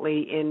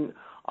frequently in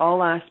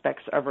all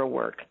aspects of her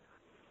work.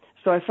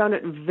 So I found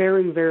it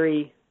very,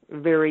 very,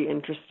 very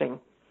interesting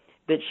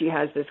that she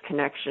has this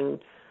connection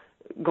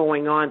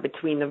going on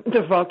between the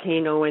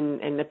volcano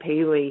and the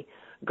Pele,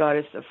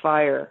 goddess of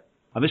fire.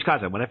 Ms.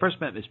 Kaza, when I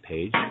first met Ms.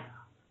 Page,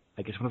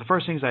 I guess one of the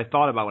first things I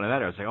thought about when I met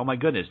her, I was like, oh my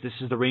goodness, this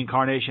is the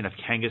reincarnation of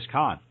Genghis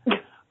Khan. One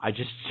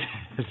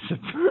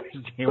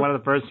of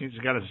the first things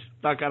that got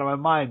stuck out of my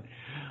mind.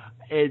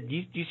 Do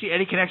you see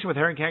any connection with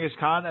her and Genghis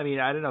Khan? I mean,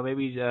 I don't know,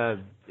 maybe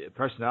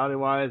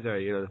personality-wise,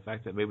 or the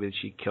fact that maybe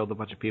she killed a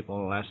bunch of people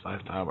in the last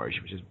lifetime, or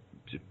she was just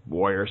a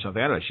warrior or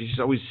something. I don't know. She just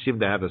always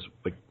seemed to have this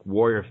like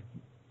warrior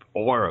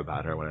aura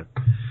about her. When I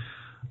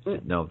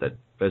didn't know if that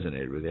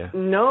resonated with you.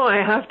 No, I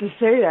have to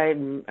say I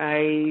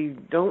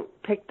don't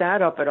pick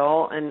that up at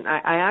all, and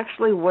I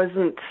actually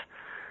wasn't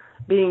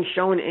being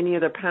shown any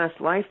other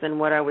past life than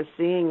what I was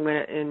seeing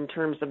in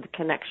terms of the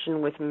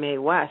connection with Mae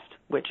West,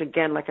 which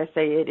again, like I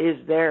say, it is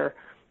there.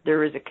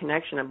 There is a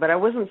connection, but I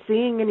wasn't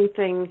seeing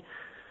anything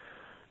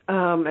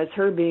as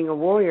her being a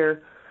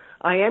warrior.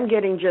 I am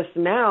getting just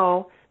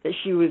now that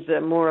she was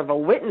more of a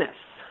witness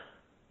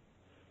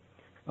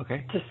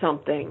to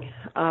something,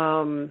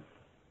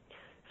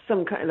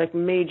 some kind like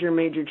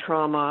major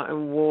trauma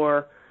and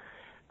war.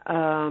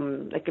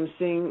 Like I'm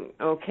seeing,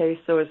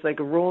 so it's like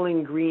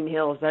rolling green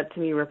hills. That to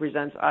me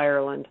represents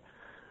Ireland.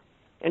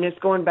 And it's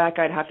going back,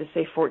 I'd have to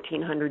say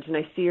 1400s, and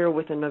I see her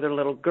with another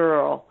little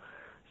girl.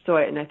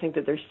 I think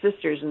that they're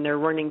sisters, and they're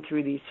running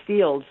through these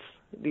fields,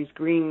 these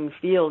green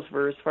fields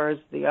for as far as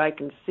the eye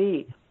can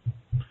see.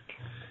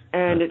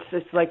 And it's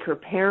like her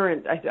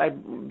parents, I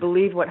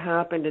believe what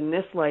happened in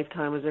this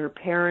lifetime was that her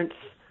parents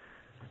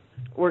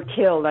were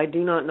killed. I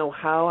do not know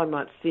how. I'm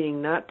not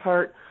seeing that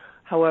part.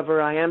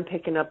 However, I am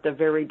picking up the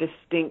very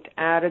distinct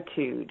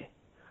attitude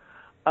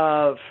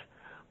of,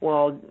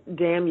 well,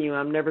 damn you,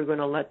 I'm never going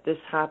to let this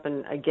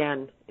happen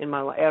again in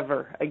my life,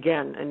 ever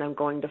again, and I'm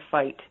going to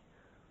fight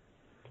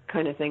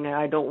kind of thing.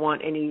 I don't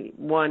want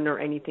anyone or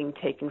anything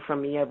taken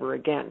from me ever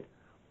again.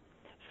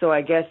 So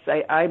I guess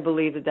I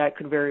believe that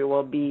could very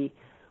well be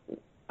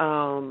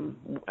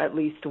at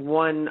least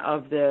one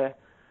of the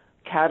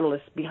catalysts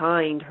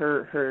behind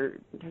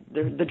her,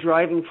 the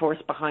driving force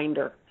behind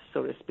her,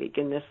 so to speak,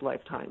 in this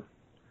lifetime.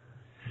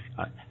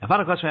 The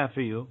final question I have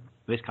for you,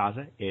 Ms.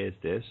 Kaza, is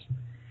this.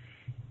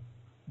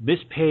 Ms.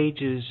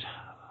 Page's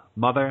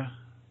mother,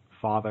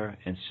 father,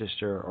 and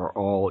sister are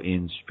all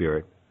in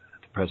spirit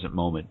at the present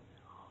moment.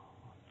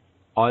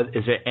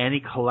 Is there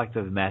any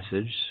collective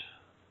message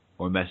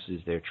or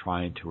messages they're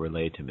trying to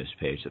relay to Miss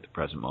Page at the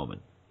present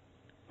moment?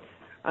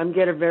 I'm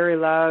getting a very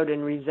loud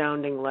and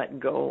resounding let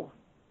go.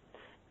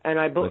 And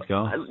let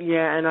go?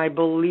 Yeah, and I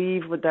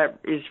believe what that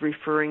is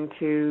referring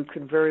to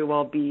could very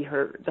well be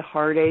the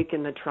heartache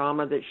and the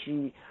trauma that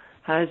she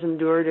has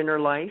endured in her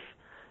life,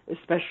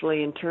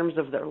 especially in terms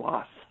of their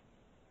loss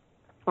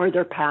or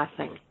their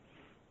passing.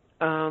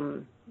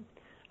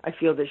 I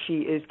feel that she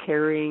is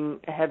carrying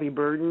a heavy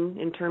burden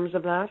in terms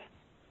of that.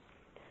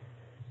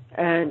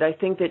 And I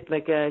think that,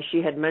 like,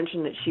 she had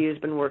mentioned that she has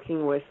been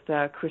working with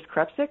Chris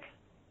Krepsick,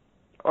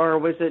 or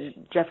was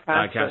it Jeff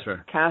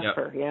Casper?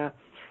 Casper, yeah.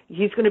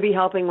 He's going to be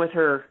helping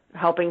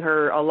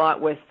her a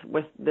lot with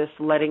this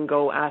letting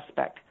go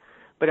aspect.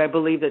 But I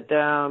believe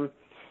that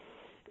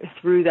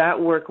through that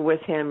work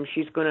with him,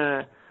 she's going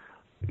to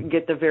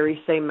get the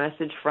very same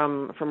message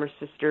from her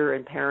sister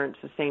and parents,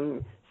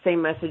 the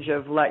same message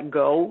of let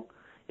go.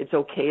 It's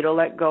okay to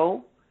let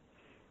go.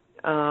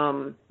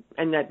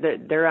 And that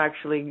they're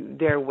actually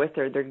there with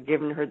her. They're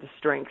giving her the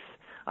strength.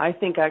 I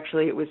think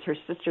actually it was her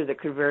sister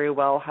that could very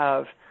well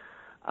have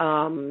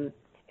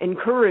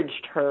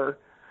encouraged her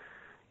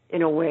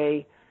in a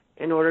way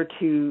in order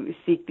to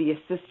seek the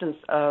assistance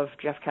of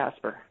Jeff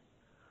Casper.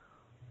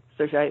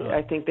 So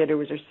I think that it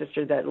was her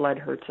sister that led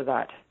her to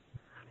that.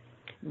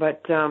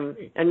 But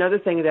another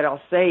thing that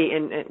I'll say,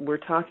 and we're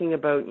talking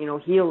about,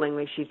 healing,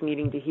 like she's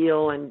needing to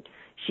heal, and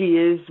she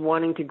is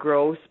wanting to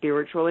grow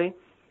spiritually.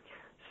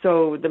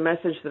 So the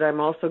message that I'm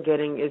also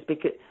getting is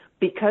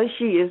because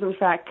she is, in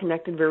fact,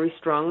 connected very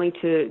strongly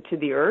to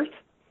the earth,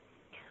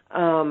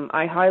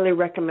 I highly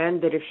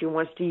recommend that if she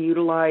wants to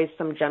utilize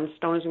some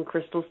gemstones and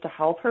crystals to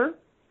help her,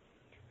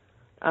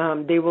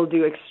 they will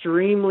do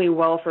extremely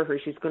well for her.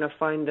 She's going to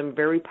find them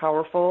very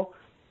powerful,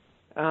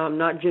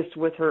 not just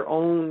with her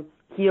own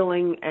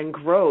healing and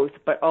growth,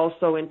 but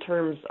also in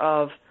terms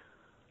of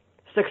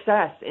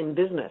success in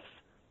business,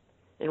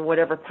 in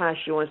whatever path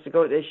she wants to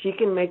go. She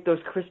can make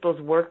those crystals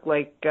work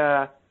like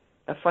a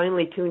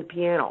finely tuned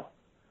piano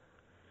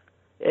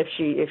if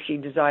she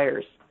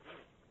desires.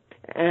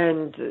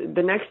 And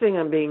the next thing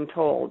I'm being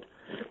told,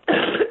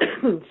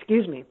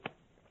 excuse me,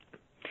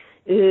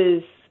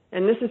 is,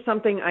 and this is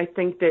something I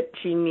think that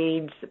she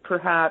needs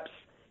perhaps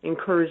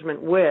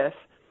encouragement with.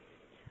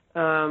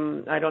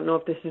 I don't know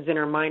if this is in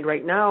her mind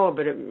right now,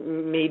 but it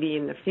may be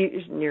in the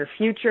near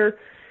future.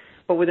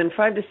 But within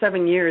 5 to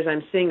 7 years,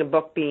 I'm seeing a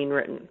book being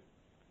written,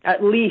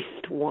 at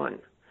least one.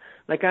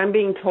 Like, I'm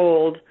being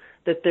told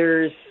that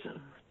there's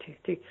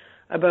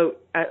about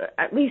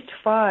at least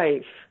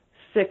 5,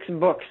 6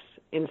 books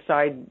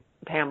inside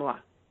Pamela.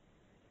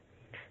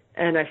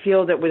 And I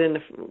feel that within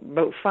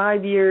about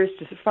 5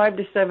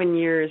 to 7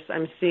 years,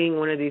 I'm seeing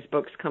one of these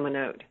books coming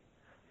out.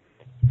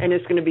 And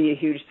it's going to be a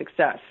huge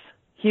success.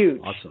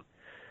 Huge. Awesome.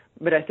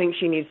 But I think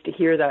she needs to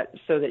hear that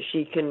so that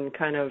she can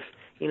kind of,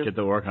 get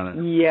to work on it.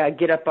 Yeah,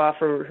 get up off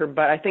her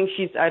butt. I think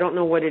I don't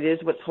know what it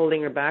is, what's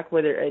holding her back,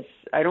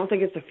 I don't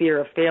think it's a fear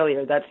of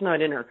failure. That's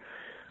not in her.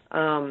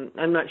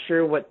 I'm not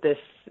sure what this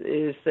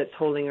is that's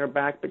holding her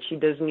back, but she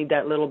does need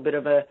that little bit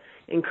of a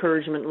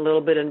encouragement, a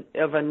little bit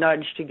of a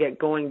nudge to get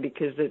going,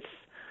 because it's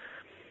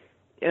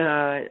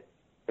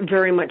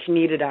very much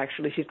needed,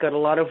 actually. She's got a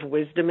lot of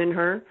wisdom in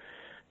her,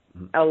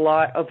 a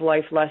lot of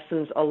life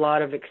lessons, a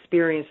lot of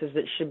experiences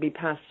that should be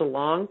passed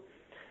along,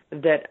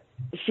 that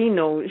she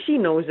knows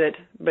it,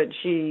 but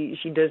she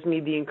does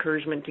need the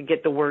encouragement to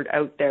get the word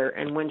out there.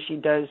 And when she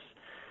does,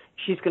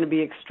 she's going to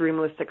be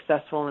extremely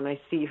successful, and I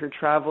see her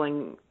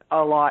traveling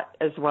a lot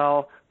as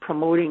well,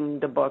 promoting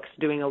the books,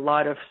 doing a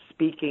lot of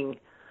speaking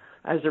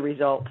as a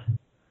result.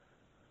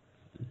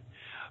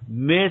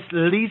 Miss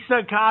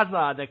Lisa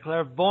Kaza, the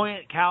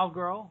clairvoyant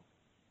cowgirl,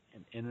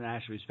 an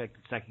internationally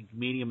respected psychic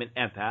medium and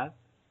empath.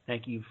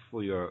 Thank you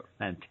for your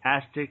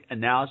fantastic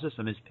analysis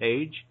of Miss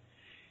Page.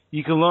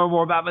 You can learn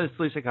more about Miss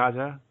Lisa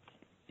Kaza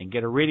and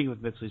get a reading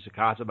with Miss Lisa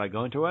Kaza by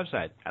going to our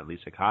website at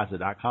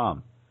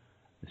lisakaza.com.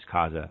 Miss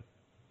Kaza,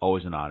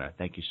 always an honor.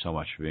 Thank you so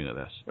much for being with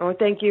us. Oh,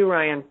 thank you,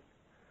 Ryan.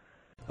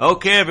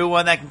 Okay,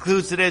 everyone, that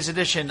concludes today's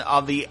edition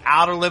of the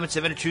Outer Limits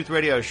of Inner Truth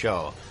Radio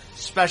Show.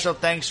 Special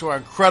thanks to our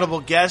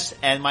incredible guest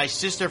and my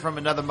sister from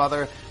another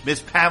mother,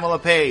 Miss Pamela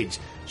Page.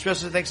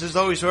 Special thanks, as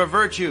always, to our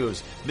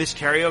virtues, Miss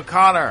Carrie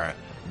O'Connor,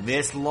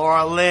 Miss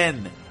Laura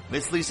Lynn,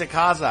 Miss Lisa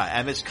Kaza,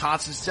 and Miss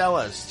Constance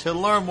Stellas. To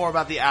learn more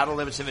about the Outer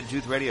Limits of Inner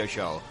Truth Radio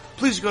Show,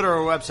 please go to our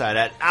website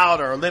at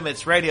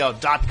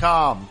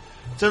outerlimitsradio.com.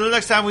 Till the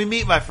next time we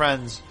meet, my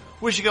friends,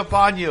 wishing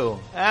upon you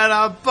an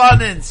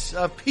abundance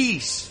of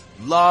peace,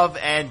 love,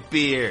 and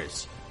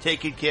beers.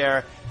 Take good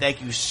care.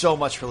 Thank you so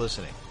much for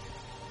listening.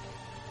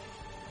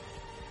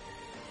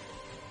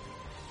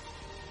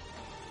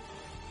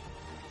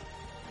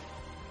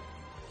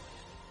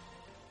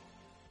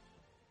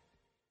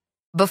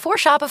 Before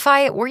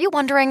Shopify, were you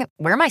wondering,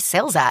 where are my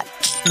sales at?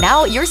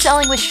 Now you're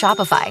selling with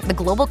Shopify, the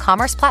global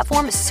commerce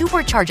platform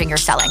supercharging your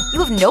selling.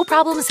 You have no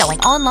problem selling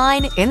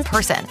online, in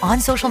person, on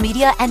social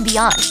media, and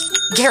beyond.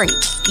 Gary,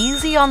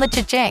 easy on the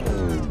cha-ching.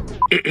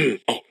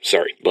 Oh,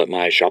 sorry, but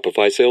my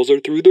Shopify sales are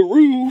through the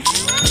roof.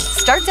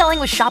 Start selling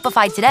with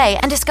Shopify today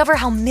and discover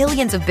how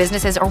millions of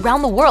businesses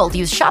around the world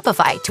use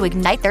Shopify to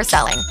ignite their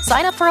selling.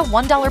 Sign up for a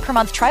 $1 per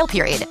month trial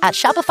period at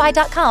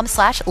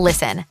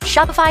shopify.com/listen.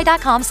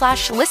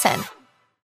 Shopify.com/listen.